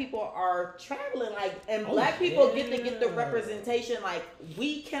black people are traveling, like, and Oh, black people get the yeah. representation. Like,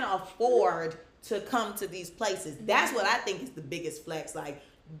 we can afford to come to these places. That's what I think is the biggest flex. Like,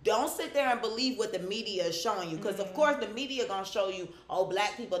 don't sit there and believe what the media is showing you, because of course the media gonna show you, oh,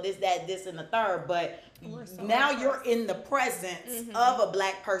 black people, this, that, this, and the third, but now you're in the presence of a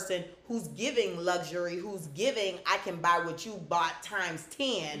black person who's giving luxury, who's giving, I can buy what you bought times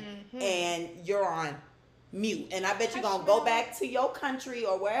 10, and you're on mute. And I bet you're gonna go back to your country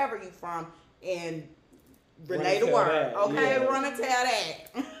or wherever you from and relay the word. Okay, run and tell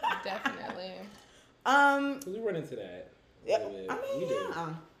that. Definitely. We run into that. Yeah, I mean,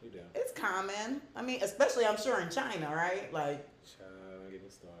 You do. it's common. I mean, especially I'm sure in China, right? Like, Child, get me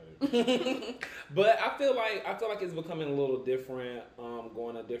started. But I feel like it's becoming a little different.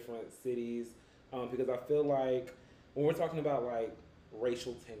 Going to different cities, because I feel like when we're talking about like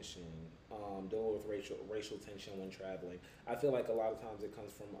racial tension, dealing with racial tension when traveling, I feel like a lot of times it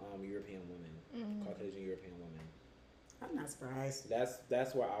comes from European women, Caucasian European women. I'm not surprised.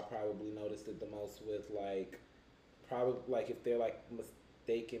 That's where I probably noticed it the most with like, probably like if they're like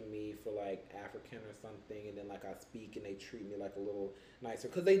mistaking me for like African or something, and then like I speak and they treat me like a little nicer,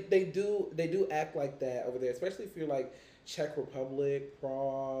 because they do act like that over there, especially if you're like Czech Republic,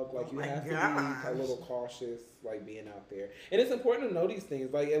 Prague, like you have to be a little cautious like being out there, and it's important to know these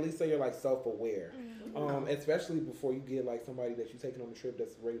things, like at least so you're like self-aware, especially before you get like somebody that you're taking on a trip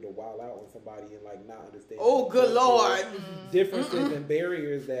that's ready to wild out on somebody and like not understand. Oh, good Lord! Differences and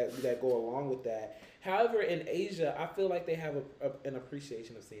barriers that go along with that. However, in Asia, I feel like they have an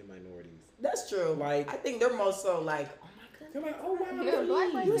appreciation of seeing minorities. That's true. Like, I think they're more so like, oh my goodness, they're like, oh wow, Yeah,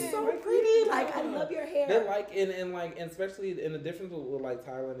 black you're person. so pretty. Like, I love your hair. They're like, and like, and especially in the difference with like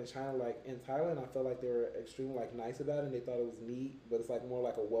Thailand and China. Like in Thailand, I felt like they were extremely like nice about it, and they thought it was neat. But it's like more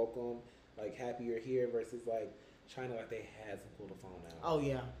like a welcome, like happy you're here, versus like China, like they had to pull the phone out. Oh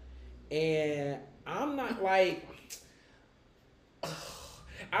yeah. And I'm not like.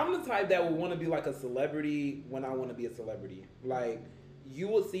 I'm the type that would want to be like a celebrity when I want to be a celebrity. Like, you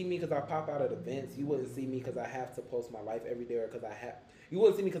would see me because I pop out at events. You wouldn't see me because I have to post my life every day, or because you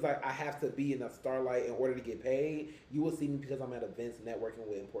wouldn't see me because I have to be in a starlight in order to get paid. You would see me because I'm at events networking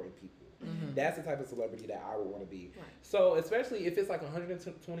with important people. That's the type of celebrity that I would want to be. Right. So, especially if it's like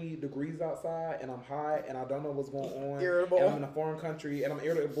 120 degrees outside and I'm hot and I don't know what's going on. Irritable. And I'm in a foreign country and I'm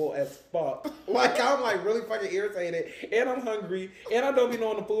irritable as fuck. Like, I'm like really fucking irritated, and I'm hungry, and I don't be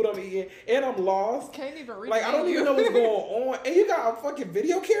knowing the food I'm eating, and I'm lost. Can't even read. Like, I don't even know what's going on. And you got a fucking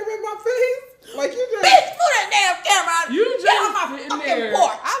video camera in my face? Like, you just... Bitch, put that damn camera on. You just on my sitting fucking there.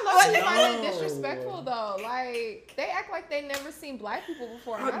 porch. I love they find No. it disrespectful though. Like they act like they never seen black people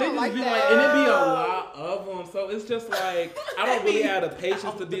before. And I They don't just like be that. like, and it be a lot of them. So it's just like, I don't really have the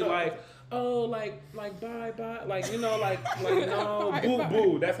patience to be like, oh, like bye, like, you know, like no, boo,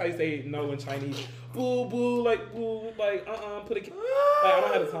 boo. That's how you say no in Chinese. Boo, boo, like boo, like put a. Like, I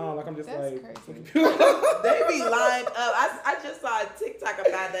don't have the time. Like, I'm just That's like. crazy. They be lined up. I just saw a TikTok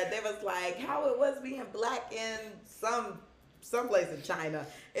about that. They was like how it was being black in someplace in China.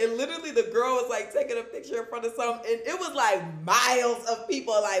 And literally the girl was like taking a picture in front of and it was like miles of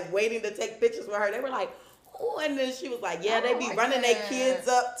people like waiting to take pictures with her. They were like, oh, and then she was like, yeah, they be like running that. their kids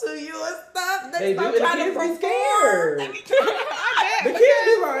up to you and stuff. They do, start and the trying to kids be perform. scared. They be The kids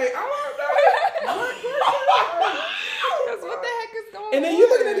be like, I don't know. Because what the heck is going on? And then you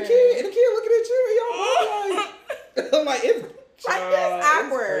looking at the kid, and the kid looking at you, and y'all both like, I'm like, it's that's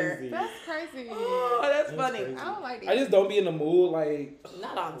awkward. crazy. That's crazy. Oh, that's funny. crazy. I don't like it. I just don't be in the mood, like.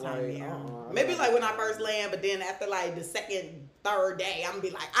 Not all the time, Like, yeah. uh-uh. Maybe like when I first land, but then after like the second, third day, I'm gonna be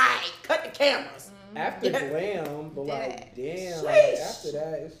like, all right, cut the cameras. After glam, but like, damn, like, Sheesh. after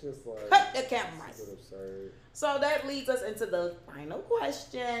that, it's just like. Cut the cameras. It's absurd. So that leads us into the final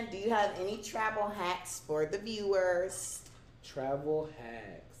question. Do you have any travel hacks for the viewers? Travel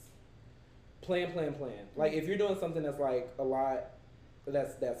hacks. Plan. Like, if you're doing something that's like a lot,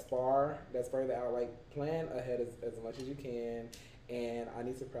 that's further out, like, plan ahead as much as you can. And I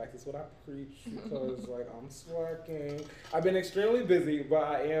need to practice what I preach because, like, I'm slacking. I've been extremely busy, but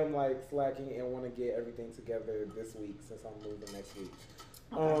I am, like, slacking and want to get everything together this week since I'm moving next week.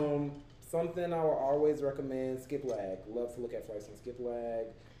 Okay. Something I will always recommend, Skiplag. Love to look at flights on Skiplag.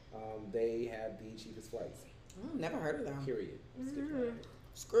 They have the cheapest flights, Oh, never heard of them. period. Skiplag.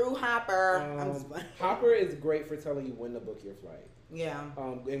 Screw Hopper. I'm just playing. Hopper is great for telling you when to book your flight. Yeah.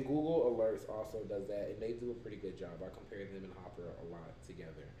 And Google Alerts also does that, and they do a pretty good job. I compare them and Hopper a lot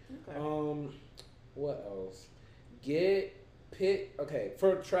together. Okay. What else?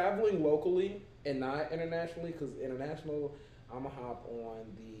 For traveling locally and not internationally, because international, I'm going to hop on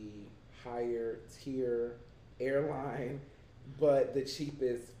the higher tier airline, but the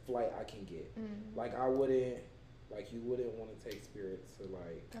cheapest flight I can get. Like, you wouldn't want to take Spirit to,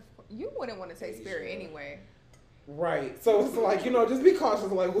 like... You wouldn't want to take Spirit Asia. anyway. Right. So it's like, just be cautious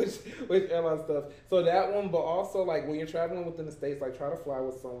of like which airline stuff. So that one, but also like when you're traveling within the States, like try to fly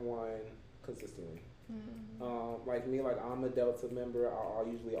with someone consistently. Like me, like I'm a Delta member. I'll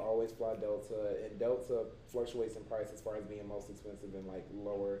usually always fly Delta, and Delta fluctuates in price as far as being most expensive and like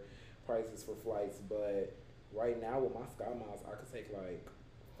lower prices for flights. But right now with my SkyMiles, I could take like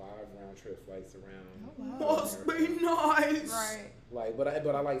 5 round trip flights around. Must be nice. Right. Like, but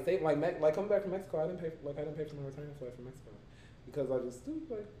I like save like coming back from Mexico. I didn't pay for my return flight from Mexico because I just lose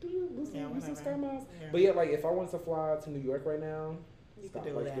some SkyMiles. Yeah. But yeah, like if I wanted to fly to New York right now. Just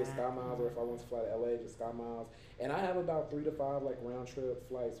SkyMiles, or if I want to fly to LA, just SkyMiles. And I have about 3 to 5 like round trip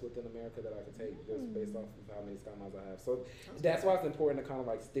flights within America that I can take just based off of how many SkyMiles I have. So that's why it's important to kind of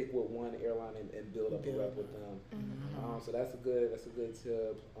like stick with one airline and build up a rep with them. So that's a good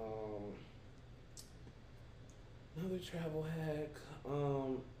tip. Another travel hack.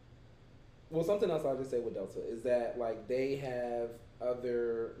 Well, something else I'll just say with Delta is that like they have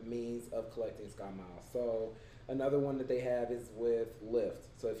other means of collecting SkyMiles. So another one that they have is with Lyft.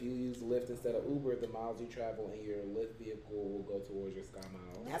 So if you use Lyft instead of Uber, the miles you travel in your Lyft vehicle will go towards your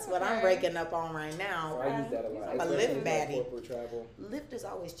SkyMiles. That's what I'm breaking up on right now. So I use that a lot. I'm a Lyft baddie. Corporate travel. Lyft is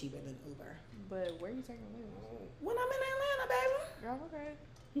always cheaper than Uber. But where are you taking Lyft? When I'm in Atlanta, baby. Oh, okay.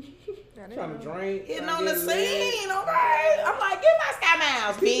 Trying to drink. Getting on the scene, okay? I'm like, get my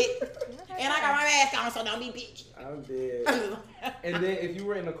SkyMiles, bitch. And I got my mask on, so don't be bitchy. I'm dead. And then if you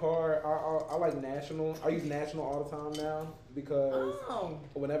were in a car, I like National. I use National all the time now because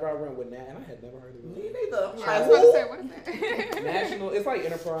whenever I rent with Nat, and I had never heard of it. Me neither. Yeah, I was about to say, what is that? National, it's like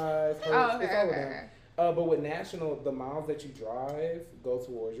Enterprise. Oh, okay, it's all of okay. them. But with National, the miles that you drive go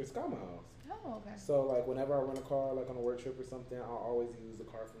towards your SkyMiles. Oh, okay. So like whenever I rent a car, like on a work trip or something, I'll always use a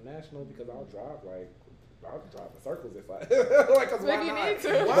car from National because I'll drive in circles if I like. Cause why you not? need to.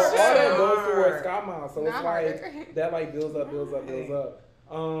 But all that goes towards SkyMiles, so it's Not like harder. that like builds up. That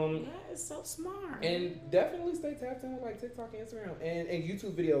is so smart. And definitely stay tapped in with like TikTok and Instagram and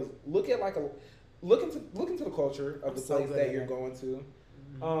YouTube videos. Look into the culture of the place that you're going to.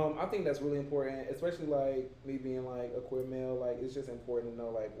 I think that's really important, especially like me being like a queer male. Like it's just important to know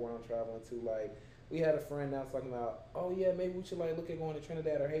like where I'm traveling to. Like we had a friend now talking about, oh yeah, maybe we should like look at going to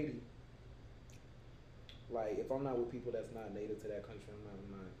Trinidad or Haiti. Like if I'm not with people that's not native to that country, I'm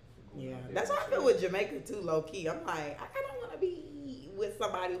not. Yeah, that's how I feel with Jamaica too. Low key, I'm like, I don't want to be with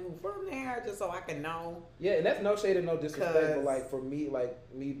somebody who's from there just so I can know. Yeah, and that's no shade and no disrespect, but like for me, like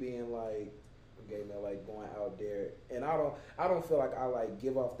me being like gay man, like going out there, and I don't feel like I like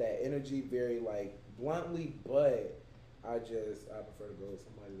give off that energy very like bluntly, but I prefer to go with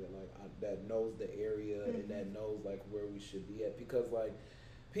somebody that like that knows the area and that knows like where we should be at, because like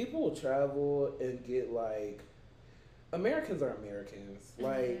people will travel and get like Americans are Americans,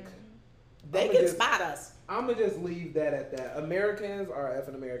 like they can spot us. I'm gonna just leave that at that. Americans are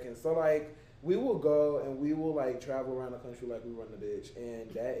effing Americans, so like. We will go and we will like travel around the country like we run the bitch, and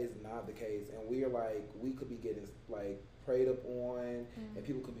that is not the case. And we are like, we could be getting like preyed up on, and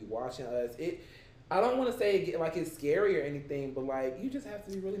people could be watching us. I don't want to say like it's scary or anything, but like you just have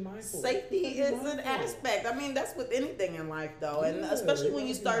to be really mindful. Safety is an aspect. I mean, that's with anything in life, though, and especially when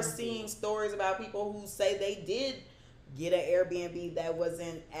you start seeing stories about people who say they did get an Airbnb that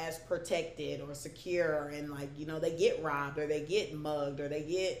wasn't as protected or secure, and like they get robbed or they get mugged or they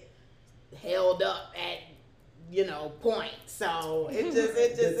get held up at point. So it just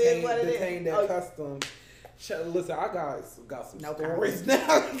is what it is. Detained at customs. Listen, I got some stories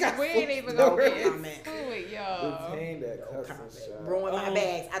comment. now. We ain't even gonna get comment. into it, y'all. Detained at customs. Ruined my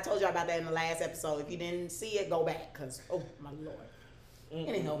bags. I told y'all about that in the last episode. If you didn't see it, go back, cause oh my lord.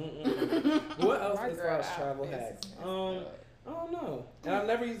 Anyhow, what else as far as travel hacks? I don't know, and I've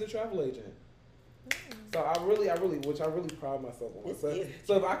never used a travel agent. So I really pride myself on. So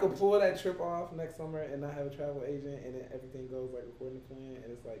if I could pull that trip off next summer and not have a travel agent, and then everything goes like according to plan,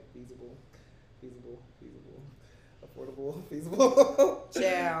 and it's like feasible, affordable, feasible.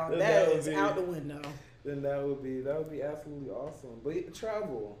 Child, that is out the window. Then that would be absolutely awesome. But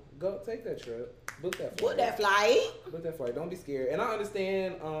travel, go take that trip, book that flight. Don't be scared. And I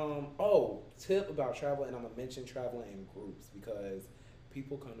understand. Tip about travel, and I'm gonna mention traveling in groups because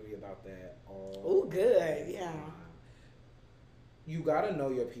people come to me about that all. Oh, good, yeah. You gotta know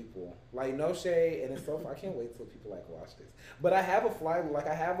your people. Like no shade, and it's so. I can't wait till people like watch this. But I have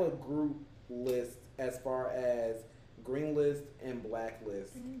I have a group list as far as green list and black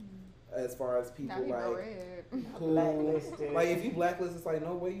list. As far as people who like if you blacklist, it's like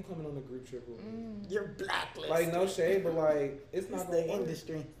no way you coming on a group trip with me. You're blacklisted. Like no shade, but like it's not gonna the work.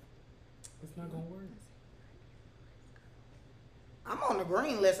 industry. It's not gonna work. I'm on the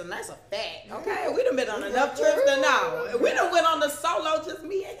green list, and that's a fact. Okay, we done been on enough trips to know. We done went on the solo, just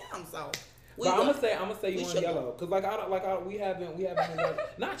me and him. So, but I'm gonna say you on yellow, cause we haven't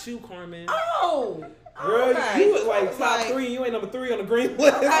not you, Carmen. Oh, girl, okay. you was like top 3. You ain't number 3 on the green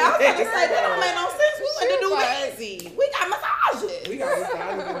list. Okay, I was gonna say that don't make no sense. We went to do easy. We got massages. We got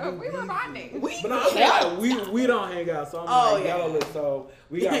massages. We were bonding. But I'm saying we don't hang out, so I'm like yellow list. So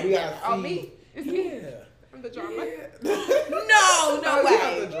we got see. Oh, me? It's me. Yeah. I'm the drama. No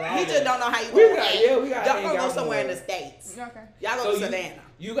way. He just don't know how you want to act. We got Y'all go somewhere in the States. Okay. Y'all go to Savannah.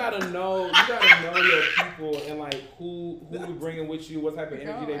 You gotta know your people and like who you bringing with you, what type of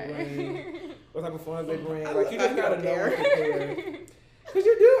energy they bring, what type of funds they bring. Like you just gotta know what to pair. Cause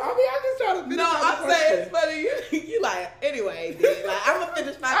you do. I mean, I'm just trying to finish. No, I'm saying it's funny. You like anyway. Dude, like I'm gonna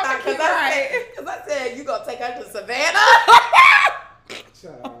finish my thought because I said you gonna take her to Savannah.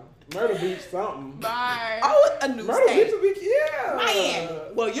 Child. Myrtle Beach, something. Bye. Oh, a new Myrtle state. Beach would be Miami.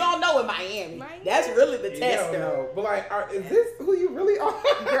 Well, you don't know in Miami. That's really the tester. No. But like, is this who you really are?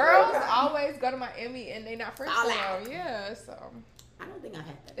 Girls always go to Miami and they not friends Fall with out. them. Yeah, so I don't think I've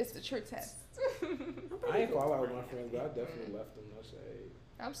had that. it's the true test. I ain't fall out with my friends, but I definitely left them. No shade.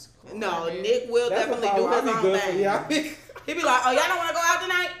 I'm screwed. No, Nick will That's definitely a do problem. his I'll own be good for thing. y'all. He be like, oh, y'all don't want to go out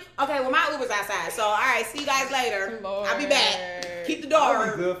tonight? Okay, well, my Uber's outside. So, all right, see you guys later. Lord. I'll be back. Keep the I'll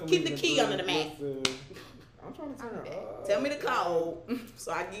be good door. for Keep the leaving key good. under the mat. Listen, I'm trying to turn her up. Tell me the code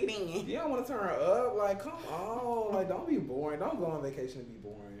so I get in. You don't want to turn her up. Like, come on. Like, don't be boring. Don't go on vacation and be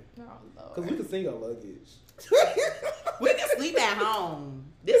boring. Oh, Because Lord. we can sing your luggage. We can sleep at home.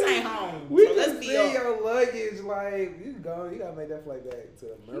 This ain't home. We So can let's be sing up. your luggage. Like, you can go. You got to make that flight back to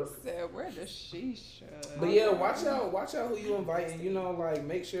He America. said, where the shisha? But yeah, watch out who you invite, and you know, like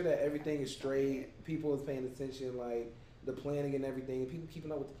make sure that everything is straight. People is paying attention, like the planning and everything. People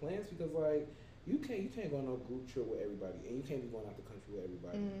keeping up with the plans because like you can't go on no group trip with everybody, and you can't be going out the country with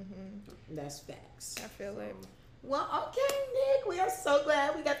everybody. Mm-hmm. That's facts. I feel it. Well, okay, Nick. We are so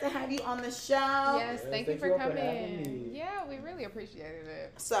glad we got to have you on the show. Yes, thank you for all having coming. me. Yeah, we really appreciated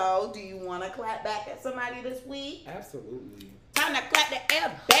it. So, do you want to clap back at somebody this week? Absolutely. Time to clap the air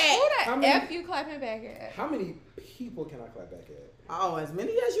Who back. How the many- F you clapping back at? How many people can I clap back at? Oh, as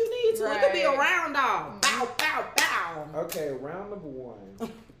many as you need to. It could be a Right. round off. Bow, bow, bow. Okay, round number 1.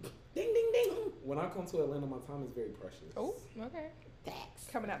 Ding, ding, ding. When I come to Atlanta, my time is very precious. Oh, okay. Facts.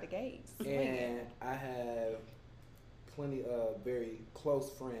 Coming out the gates. And I have plenty of very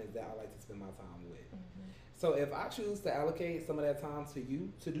close friends that I like to spend my time with. So if I choose to allocate some of that time to you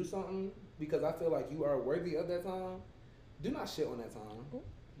to do something because I feel like you are worthy of that time, do not shit on that time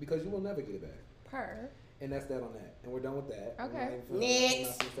because you will never get it back. Per. And that's that on that. And we're done with that. Okay.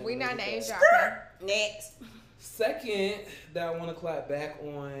 Next. We not name dropping. dropping. Next. Second that I want to clap back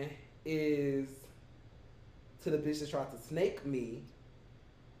on is to the bitch that tried to snake me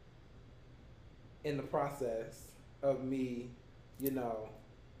in the process of me, you know,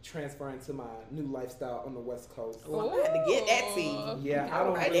 transferring to my new lifestyle on the West Coast. Well, I'm gonna have to get that tea. Yeah, I Go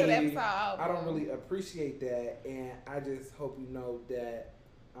don't right to the really, episode. I don't really appreciate that, and I just hope you know that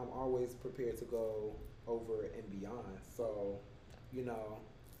I'm always prepared to go over and beyond. So, you know,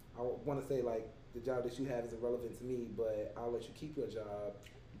 I want to say like the job that you have is irrelevant to me, but I'll let you keep your job.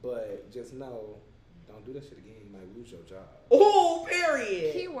 But just know, don't do that shit again. You might lose your job. Ooh,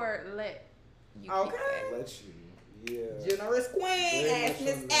 period. Keyword let. You keep Okay. that. Let you, yeah. Generous queen, Very ask much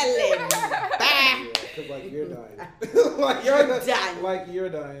Miss so. Ellen. Bye. Yeah, cause like you're done. Like You're done. Like you're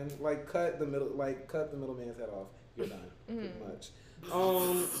done. Like cut the middleman's head off. You're done. Pretty much.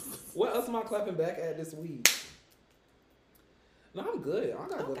 What else am I clapping back at this week? No, I'm good. I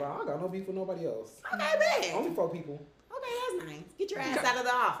got no beef with nobody else. Okay, man. Only 4 people. Okay, that's nice. Get your ass out of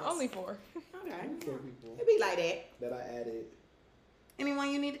the office. Only 4. Okay. Only 4 people It be like that. that I added.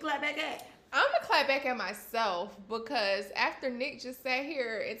 Anyone you need to clap back at? I'm gonna clap back at myself because after Nick just sat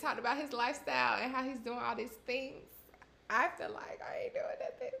here and talked about his lifestyle and how he's doing all these things, I feel like I ain't doing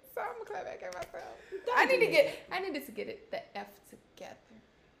nothing. So I'm gonna clap back at myself. I needed to get it the F together.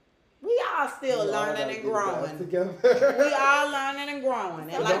 We all still We all learning gotta and get it back growing. together. We all learning and growing.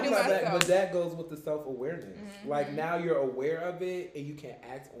 And So like do you myself. said, But that goes with the self-awareness. Like now you're aware of it and you can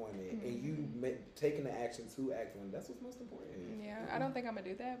act on it and you taking the action to act on it. That's what's most important. Yeah, I don't think I'm gonna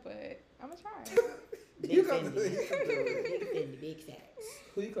do that, but I'm gonna try. You big gonna do fendi. it. You can do it. Big fendi, big facts.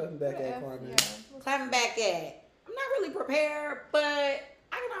 Who you clapping back at, Carmen? Yeah. Clapping back at. I'm not really prepared, but I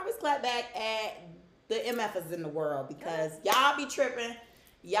can always clap back at the MFers in the world because y'all be tripping.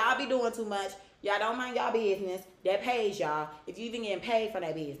 Y'all be doing too much. Y'all don't mind y'all business. That pays y'all. If you even getting paid for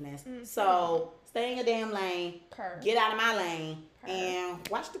that business. So stay in your damn lane. Per. Get out of my lane. Per. And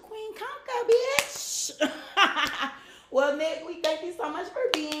watch the queen conquer, bitch. Well, Nick, we thank you so much for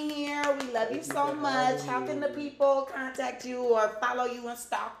being here. We love you so much. How can the people contact you or follow you and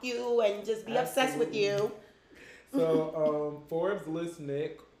stalk you and just be obsessed with you? So, Forbes List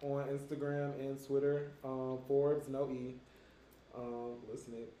Nick on Instagram and Twitter. Forbes, no E. List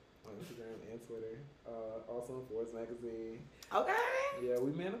Nick on Instagram and Twitter. Also in Forbes Magazine. Okay. Yeah,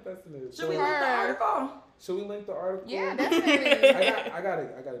 we manifesting it. Should we link the article? Should we link the article? Yeah, definitely. I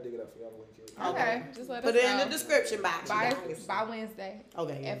gotta dig it up for y'all to link it. Okay, just let us Put it know. in the description box. by you guys. by Wednesday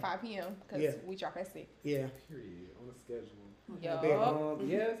Okay. at 5 p.m. because Yeah. we drop at 6. Yeah. Period. On the schedule. Yo.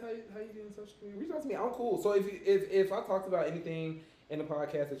 Yes, how you get in touch with me? Reach out to me. I'm cool. So if I talked about anything in the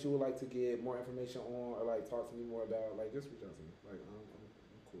podcast that you would like to get more information on or like talk to me more about, like just reach out to me. Like I'm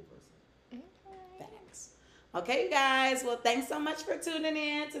a cool person. Thanks. Okay, you guys. Well, thanks so much for tuning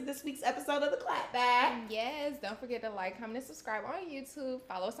in to this week's episode of The Clapback. Yes, don't forget to like, comment, and subscribe on YouTube.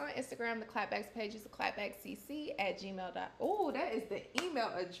 Follow us on Instagram. The Clapbacks page is the clapbackcc at gmail.com. Oh, that is the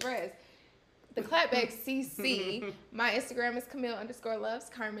email address. The clapbackcc. My Instagram is Camille_loves.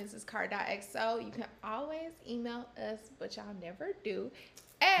 Carmen's is car.xo. You can always email us, but y'all never do,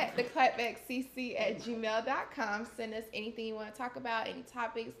 at the clapbackcc at gmail.com. Send us anything you want to talk about, any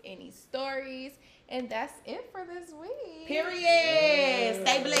topics, any stories. And that's it for this week. Period.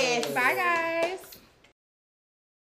 Stay blessed. Bye, guys.